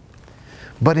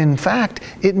 But in fact,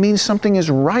 it means something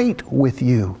is right with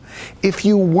you. If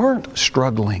you weren't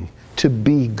struggling to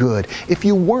be good, if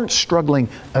you weren't struggling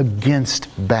against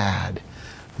bad,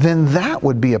 then that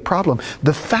would be a problem.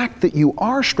 The fact that you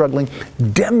are struggling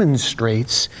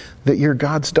demonstrates that you're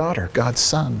God's daughter, God's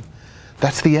son.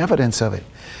 That's the evidence of it.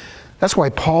 That's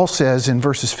why Paul says in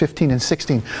verses 15 and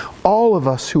 16, all of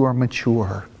us who are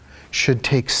mature should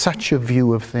take such a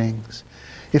view of things.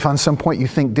 If on some point you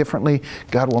think differently,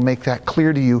 God will make that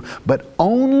clear to you. But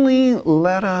only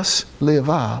let us live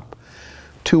up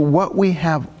to what we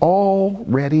have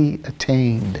already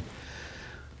attained.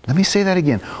 Let me say that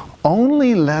again.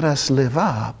 Only let us live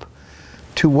up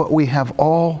to what we have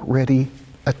already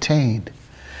attained.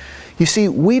 You see,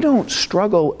 we don't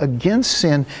struggle against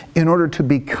sin in order to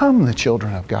become the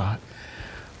children of God.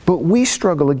 But we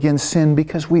struggle against sin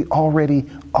because we already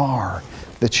are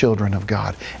the children of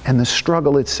God. And the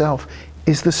struggle itself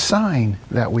is the sign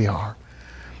that we are.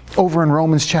 Over in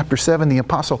Romans chapter 7, the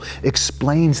apostle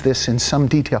explains this in some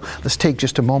detail. Let's take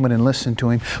just a moment and listen to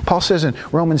him. Paul says in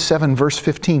Romans 7, verse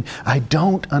 15, I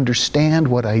don't understand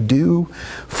what I do,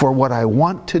 for what I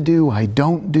want to do, I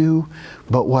don't do,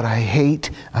 but what I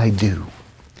hate, I do.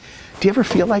 Do you ever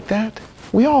feel like that?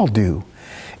 We all do.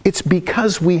 It's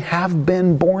because we have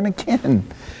been born again.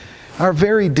 Our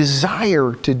very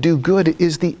desire to do good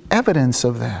is the evidence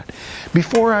of that.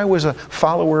 Before I was a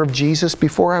follower of Jesus,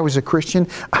 before I was a Christian,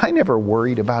 I never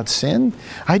worried about sin.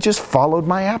 I just followed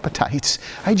my appetites.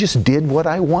 I just did what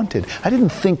I wanted. I didn't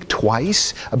think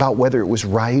twice about whether it was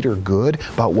right or good,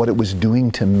 about what it was doing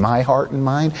to my heart and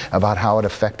mind, about how it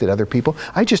affected other people.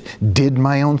 I just did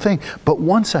my own thing. But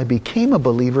once I became a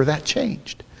believer, that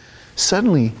changed.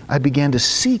 Suddenly, I began to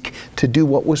seek to do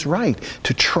what was right,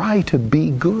 to try to be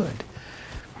good.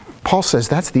 Paul says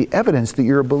that's the evidence that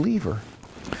you're a believer.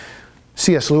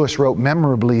 C.S. Lewis wrote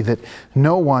memorably that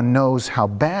no one knows how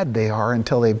bad they are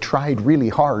until they've tried really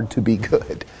hard to be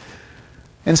good.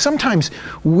 And sometimes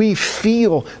we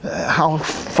feel how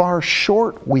far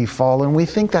short we fall, and we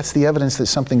think that's the evidence that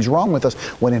something's wrong with us,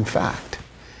 when in fact,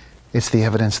 it's the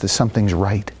evidence that something's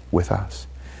right with us.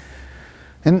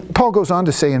 And Paul goes on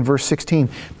to say in verse 16,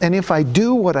 and if I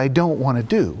do what I don't want to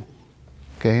do,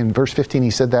 okay, in verse 15 he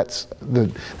said that's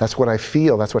what I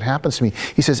feel, that's what happens to me.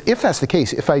 He says, if that's the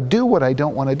case, if I do what I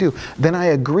don't want to do, then I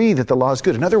agree that the law is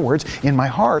good. In other words, in my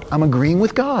heart, I'm agreeing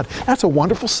with God. That's a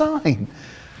wonderful sign.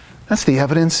 That's the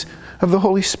evidence of the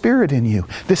Holy Spirit in you.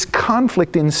 This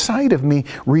conflict inside of me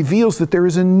reveals that there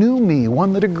is a new me,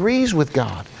 one that agrees with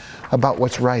God about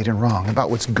what's right and wrong,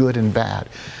 about what's good and bad,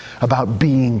 about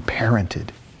being parented.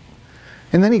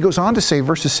 And then he goes on to say,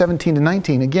 verses 17 to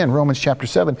 19, again, Romans chapter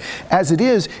 7, as it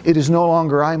is no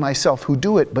longer I myself who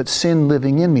do it, but sin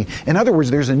living in me. In other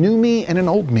words, there's a new me and an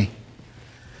old me.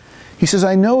 He says,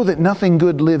 I know that nothing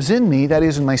good lives in me, that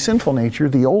is in my sinful nature,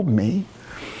 the old me.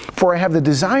 For I have the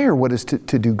desire what is to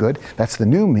do good, that's the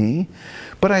new me,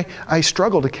 but I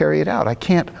struggle to carry it out. I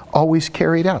can't always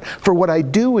carry it out. For what I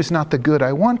do is not the good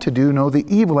I want to do, no, the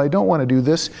evil I don't want to do,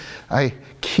 this I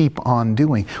keep on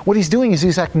doing. What he's doing is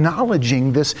he's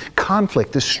acknowledging this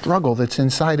conflict, this struggle that's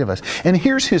inside of us. And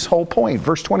here's his whole point.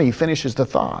 Verse 20, he finishes the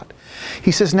thought.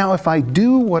 He says, now if I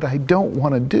do what I don't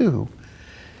want to do,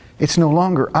 it's no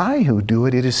longer I who do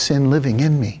it, it is sin living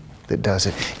in me that does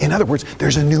it. In other words,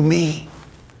 there's a new me.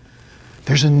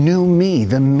 There's a new me,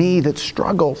 the me that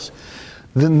struggles,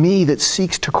 the me that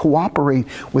seeks to cooperate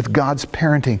with God's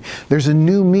parenting. There's a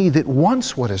new me that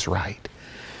wants what is right.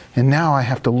 And now I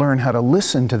have to learn how to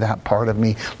listen to that part of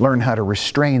me, learn how to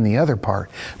restrain the other part,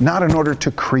 not in order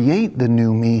to create the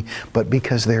new me, but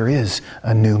because there is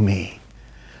a new me.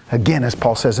 Again, as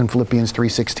Paul says in Philippians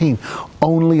 3:16,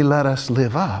 only let us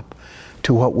live up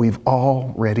to what we've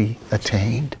already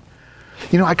attained.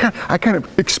 You know, I kind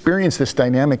of experience this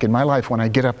dynamic in my life when I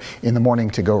get up in the morning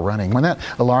to go running. When that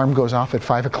alarm goes off at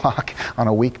 5 o'clock on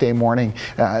a weekday morning,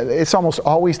 it's almost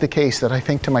always the case that I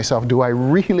think to myself, do I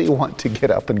really want to get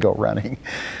up and go running?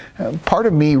 Part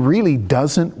of me really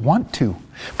doesn't want to.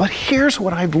 But here's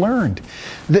what I've learned,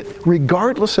 that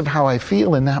regardless of how I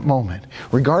feel in that moment,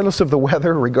 regardless of the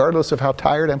weather, regardless of how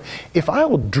tired I am, if I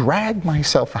will drag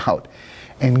myself out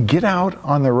and get out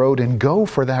on the road and go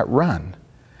for that run,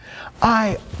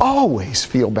 I always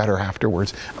feel better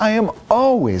afterwards. I am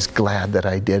always glad that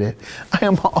I did it. I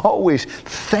am always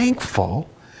thankful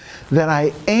that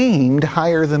I aimed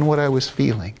higher than what I was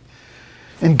feeling.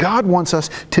 And God wants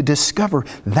us to discover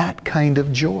that kind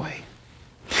of joy.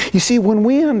 You see, when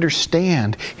we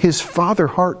understand His Father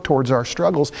heart towards our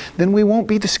struggles, then we won't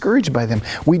be discouraged by them.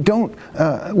 We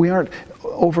aren't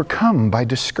overcome by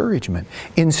discouragement.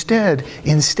 Instead,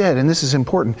 and this is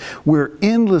important, we're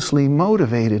endlessly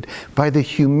motivated by the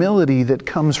humility that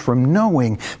comes from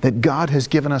knowing that God has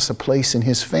given us a place in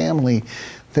His family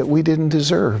that we didn't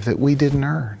deserve, that we didn't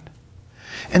earn.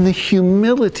 And the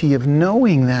humility of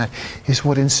knowing that is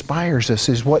what inspires us,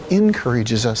 is what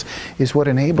encourages us, is what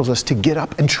enables us to get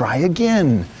up and try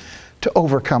again, to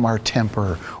overcome our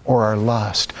temper or our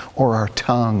lust or our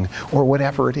tongue or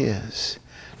whatever it is.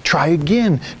 Try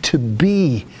again to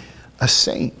be a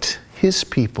saint, His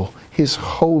people, His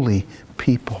holy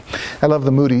people. I love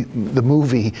the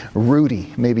movie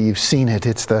Rudy. Maybe you've seen it.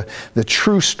 It's the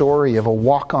true story of a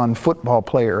walk-on football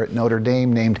player at Notre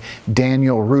Dame named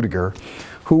Daniel Rudiger,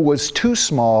 who was too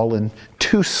small and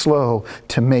too slow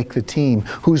to make the team,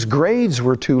 whose grades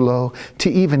were too low to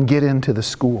even get into the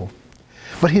school.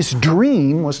 But his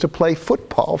dream was to play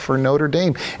football for Notre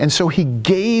Dame. And so he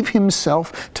gave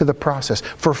himself to the process.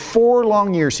 For 4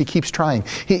 long years, he keeps trying.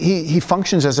 He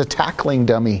functions as a tackling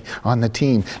dummy on the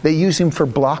team. They use him for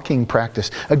blocking practice.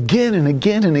 Again and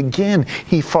again and again,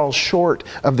 he falls short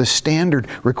of the standard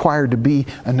required to be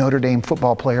a Notre Dame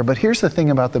football player. But here's the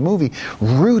thing about the movie.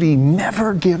 Rudy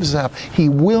never gives up. He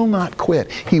will not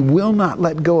quit. He will not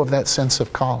let go of that sense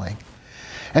of calling.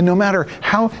 And no matter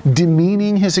how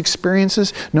demeaning his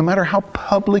experiences, no matter how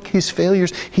public his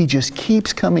failures, he just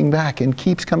keeps coming back and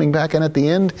keeps coming back. And at the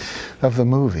end of the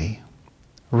movie,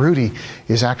 Rudy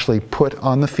is actually put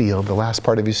on the field the last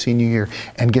part of his senior year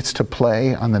and gets to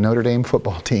play on the Notre Dame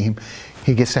football team.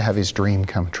 He gets to have his dream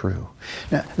come true.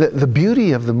 Now, the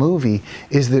beauty of the movie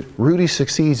is that Rudy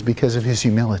succeeds because of his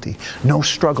humility. No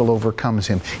struggle overcomes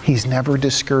him. He's never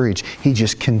discouraged. He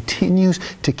just continues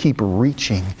to keep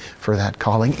reaching for that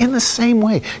calling. In the same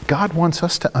way, God wants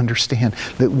us to understand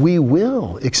that we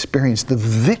will experience the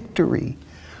victory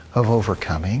of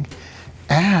overcoming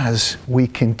as we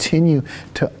continue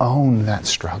to own that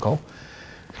struggle,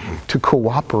 to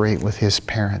cooperate with His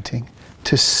parenting,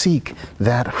 to seek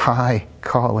that high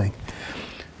calling.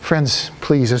 Friends,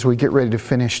 please, as we get ready to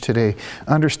finish today,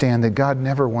 understand that God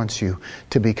never wants you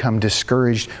to become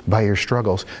discouraged by your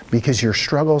struggles, because your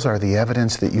struggles are the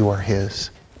evidence that you are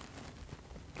His.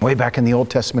 Way back in the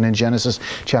Old Testament in Genesis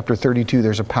chapter 32,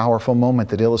 there's a powerful moment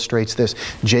that illustrates this.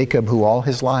 Jacob, who all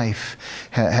his life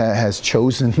has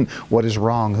chosen what is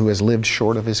wrong, who has lived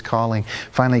short of his calling,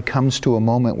 finally comes to a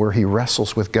moment where he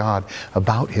wrestles with God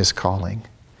about his calling.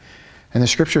 And the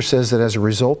scripture says that as a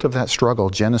result of that struggle,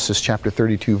 Genesis chapter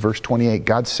 32, verse 28,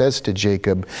 God says to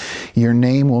Jacob, "Your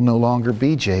name will no longer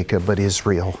be Jacob, but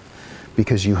Israel,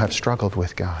 because you have struggled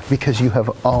with God, because you have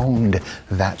owned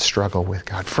that struggle with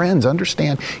God." Friends,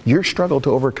 understand, your struggle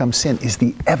to overcome sin is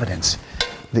the evidence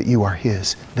that you are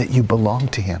His, that you belong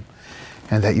to Him,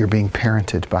 and that you're being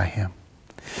parented by Him.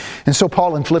 And so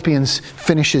Paul in Philippians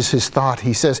finishes his thought.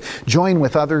 He says, "Join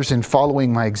with others in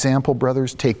following my example,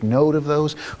 brothers. Take note of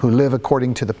those who live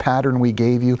according to the pattern we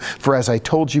gave you. For as I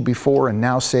told you before and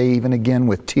now say even again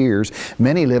with tears,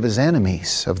 many live as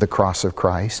enemies of the cross of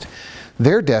Christ.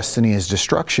 Their destiny is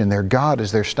destruction. Their God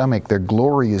is their stomach. Their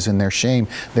glory is in their shame.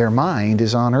 Their mind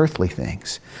is on earthly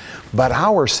things. But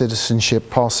our citizenship,"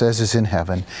 Paul says, "is in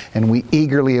heaven, and we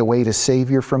eagerly await a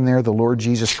Savior from there, the Lord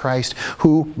Jesus Christ,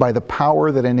 who, by the power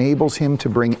that enables Him to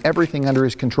bring everything under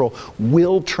His control,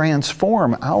 will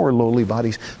transform our lowly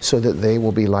bodies so that they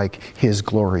will be like His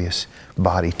glorious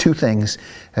body." Two things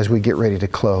as we get ready to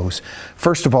close.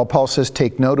 First of all, Paul says,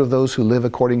 take note of those who live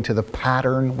according to the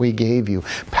pattern we gave you.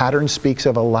 Pattern speaks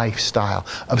of a lifestyle,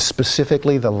 of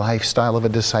specifically the lifestyle of a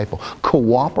disciple,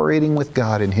 cooperating with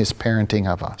God in His parenting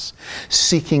of us,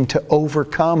 seeking to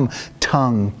overcome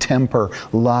tongue, temper,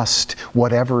 lust,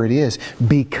 whatever it is,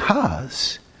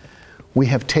 because we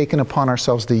have taken upon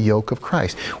ourselves the yoke of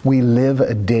Christ. We live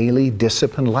a daily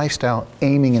disciplined lifestyle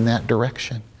aiming in that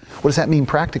direction. What does that mean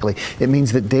practically? It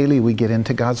means that daily we get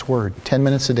into God's Word. 10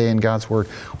 minutes a day in God's Word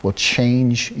will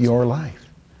change your life.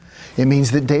 It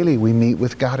means that daily we meet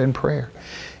with God in prayer.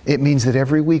 It means that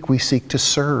every week we seek to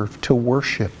serve, to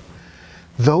worship.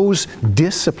 Those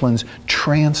disciplines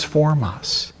transform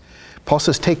us. Paul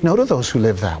says, take note of those who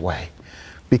live that way,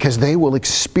 because they will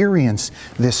experience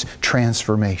this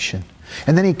transformation.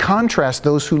 And then he contrasts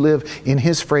those who live, in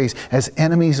his phrase, as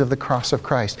enemies of the cross of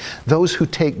Christ, those who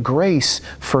take grace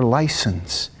for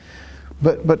license.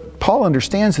 But Paul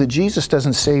understands that Jesus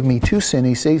doesn't save me to sin,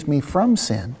 He saves me from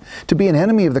sin. To be an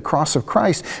enemy of the cross of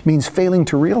Christ means failing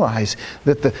to realize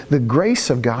that the grace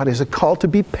of God is a call to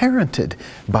be parented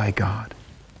by God.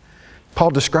 Paul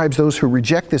describes those who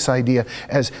reject this idea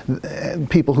as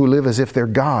people who live as if their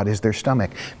God is their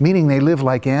stomach, meaning they live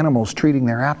like animals, treating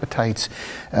their appetites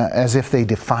as if they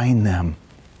define them.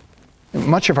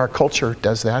 Much of our culture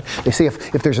does that. They say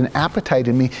if there's an appetite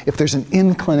in me, if there's an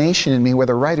inclination in me,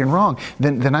 whether right and wrong,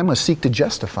 then I must seek to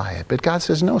justify it. But God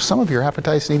says, no, some of your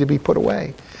appetites need to be put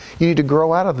away. You need to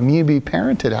grow out of them. You need to be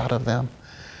parented out of them.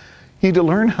 You need to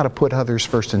learn how to put others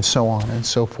first, and so on and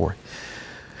so forth.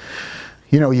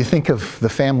 You know, you think of the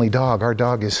family dog. Our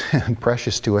dog is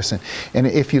precious to us. And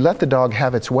if you let the dog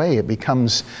have its way, it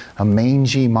becomes a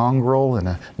mangy mongrel and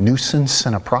a nuisance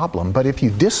and a problem. But if you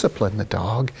discipline the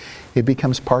dog, it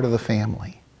becomes part of the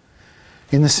family.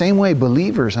 In the same way,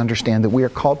 believers understand that we are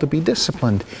called to be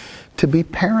disciplined, to be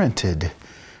parented,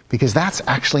 because that's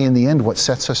actually in the end what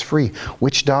sets us free.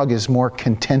 Which dog is more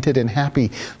contented and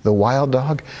happy, the wild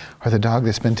dog or the dog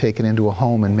that's been taken into a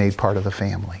home and made part of the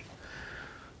family?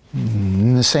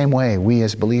 In the same way, we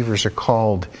as believers are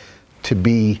called to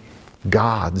be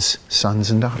God's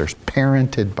sons and daughters,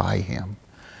 parented by Him.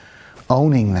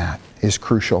 Owning that is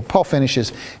crucial. Paul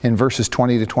finishes in verses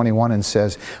 20 to 21 and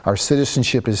says, our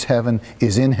citizenship is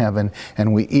in heaven,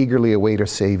 and we eagerly await a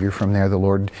Savior from there, the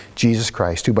Lord Jesus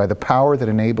Christ, who by the power that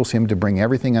enables Him to bring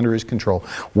everything under His control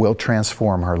will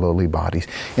transform our lowly bodies.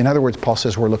 In other words, Paul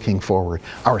says we're looking forward.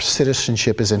 Our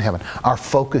citizenship is in heaven. Our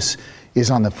focus is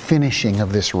on the finishing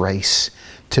of this race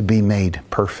to be made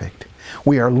perfect.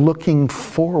 We are looking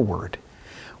forward.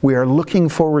 We are looking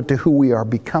forward to who we are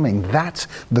becoming. That's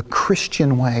the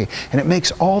Christian way. And it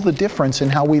makes all the difference in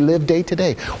how we live day to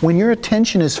day. When your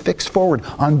attention is fixed forward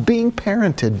on being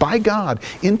parented by God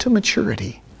into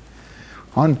maturity,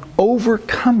 on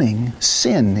overcoming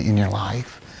sin in your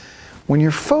life, when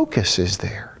your focus is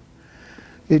there,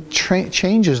 it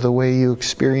changes the way you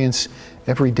experience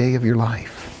every day of your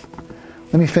life.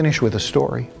 Let me finish with a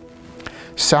story.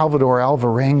 Salvador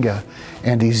Alvarenga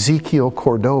and Ezekiel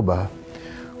Cordoba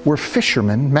were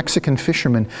fishermen, Mexican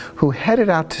fishermen, who headed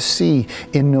out to sea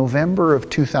in November of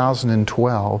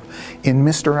 2012 in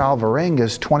Mr.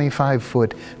 Alvarenga's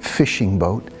 25-foot fishing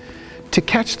boat to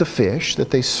catch the fish that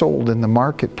they sold in the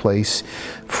marketplace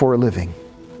for a living.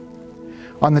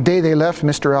 On the day they left,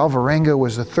 Mr. Alvarenga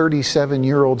was a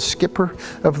 37-year-old skipper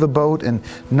of the boat and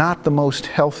not the most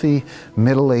healthy,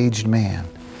 middle-aged man.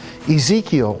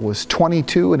 Ezekiel was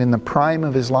 22 and in the prime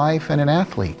of his life and an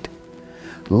athlete.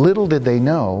 Little did they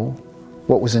know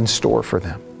what was in store for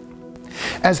them.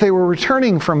 As they were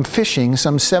returning from fishing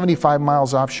some 75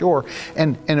 miles offshore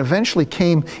and eventually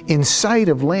came in sight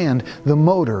of land, the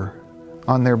motor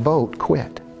on their boat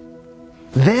quit.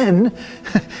 Then,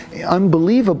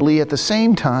 unbelievably at the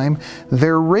same time,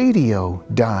 their radio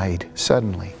died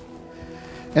suddenly.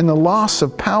 And the loss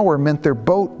of power meant their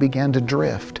boat began to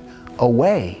drift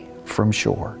away from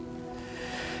shore.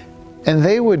 And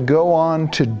they would go on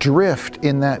to drift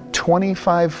in that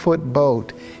 25-foot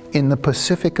boat in the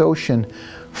Pacific Ocean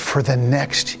for the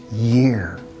next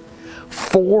year.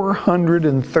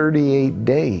 438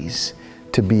 days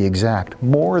to be exact,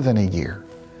 more than a year.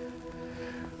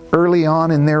 Early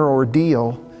on in their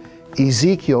ordeal,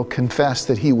 Ezekiel confessed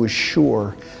that he was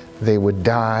sure they would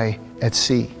die at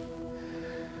sea.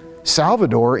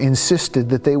 Salvador insisted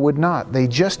that they would not. They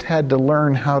just had to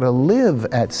learn how to live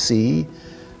at sea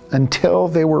until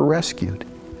they were rescued.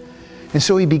 And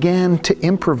so he began to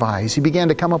improvise. He began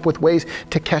to come up with ways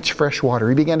to catch fresh water.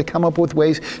 He began to come up with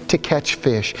ways to catch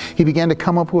fish. He began to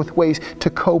come up with ways to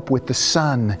cope with the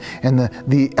sun and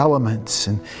the elements.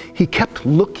 And he kept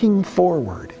looking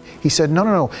forward. He said,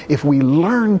 no, if we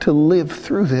learn to live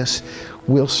through this,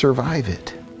 we'll survive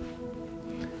it.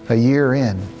 A year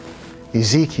in,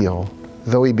 Ezekiel,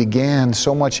 though he began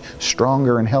so much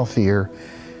stronger and healthier,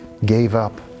 gave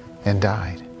up and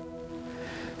died.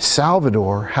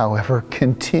 Salvador, however,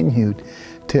 continued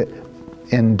to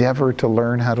endeavor to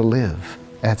learn how to live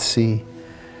at sea.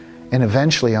 And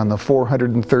eventually, on the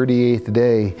 438th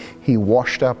day, he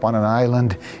washed up on an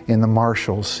island in the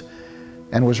Marshalls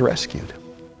and was rescued.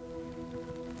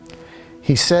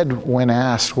 He said, when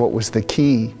asked what was the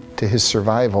key to his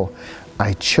survival,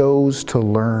 I chose to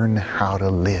learn how to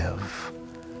live.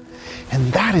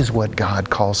 And that is what God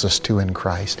calls us to in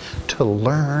Christ, to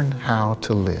learn how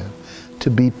to live,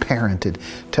 to be parented,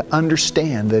 to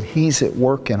understand that He's at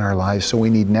work in our lives, so we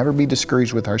need never be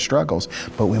discouraged with our struggles,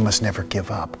 but we must never give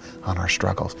up on our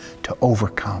struggles, to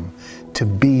overcome, to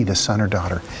be the son or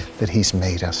daughter that He's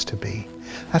made us to be.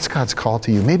 That's God's call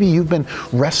to you. Maybe you've been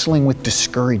wrestling with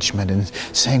discouragement and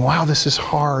saying, wow, this is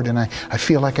hard and I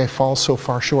feel like I fall so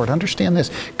far short. Understand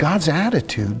this, God's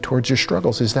attitude towards your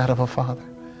struggles is that of a father.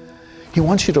 He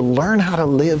wants you to learn how to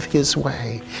live His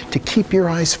way, to keep your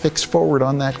eyes fixed forward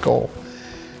on that goal.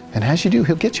 And as you do,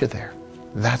 He'll get you there.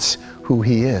 That's who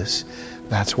He is.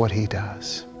 That's what He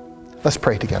does. Let's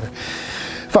pray together.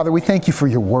 Father, we thank You for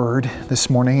Your word this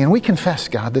morning, and we confess,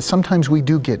 God, that sometimes we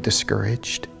do get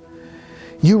discouraged.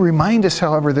 You remind us,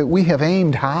 however, that we have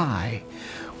aimed high.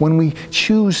 When we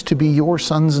choose to be Your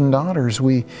sons and daughters,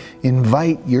 we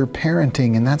invite Your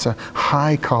parenting, and that's a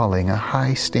high calling, a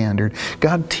high standard.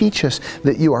 God, teach us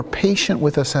that You are patient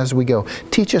with us as we go.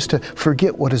 Teach us to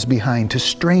forget what is behind, to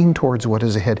strain towards what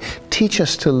is ahead. Teach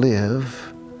us to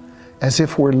live as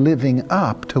if we're living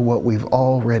up to what we've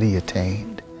already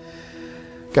attained.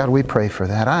 God, we pray for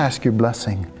that. I ask Your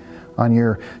blessing on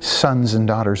Your sons and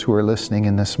daughters who are listening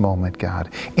in this moment,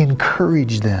 God.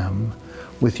 Encourage them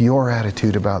with Your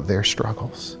attitude about their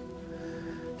struggles.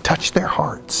 Touch their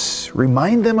hearts.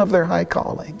 Remind them of their high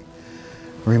calling.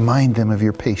 Remind them of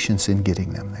Your patience in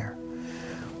getting them there.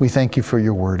 We thank You for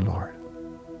Your word, Lord.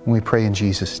 And we pray in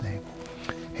Jesus' name.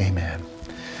 Amen.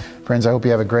 Friends, I hope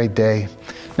you have a great day.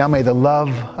 Now may the love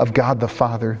of God the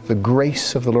Father, the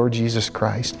grace of the Lord Jesus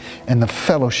Christ, and the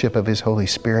fellowship of His Holy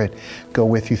Spirit go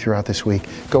with you throughout this week.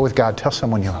 Go with God. Tell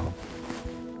someone you love them.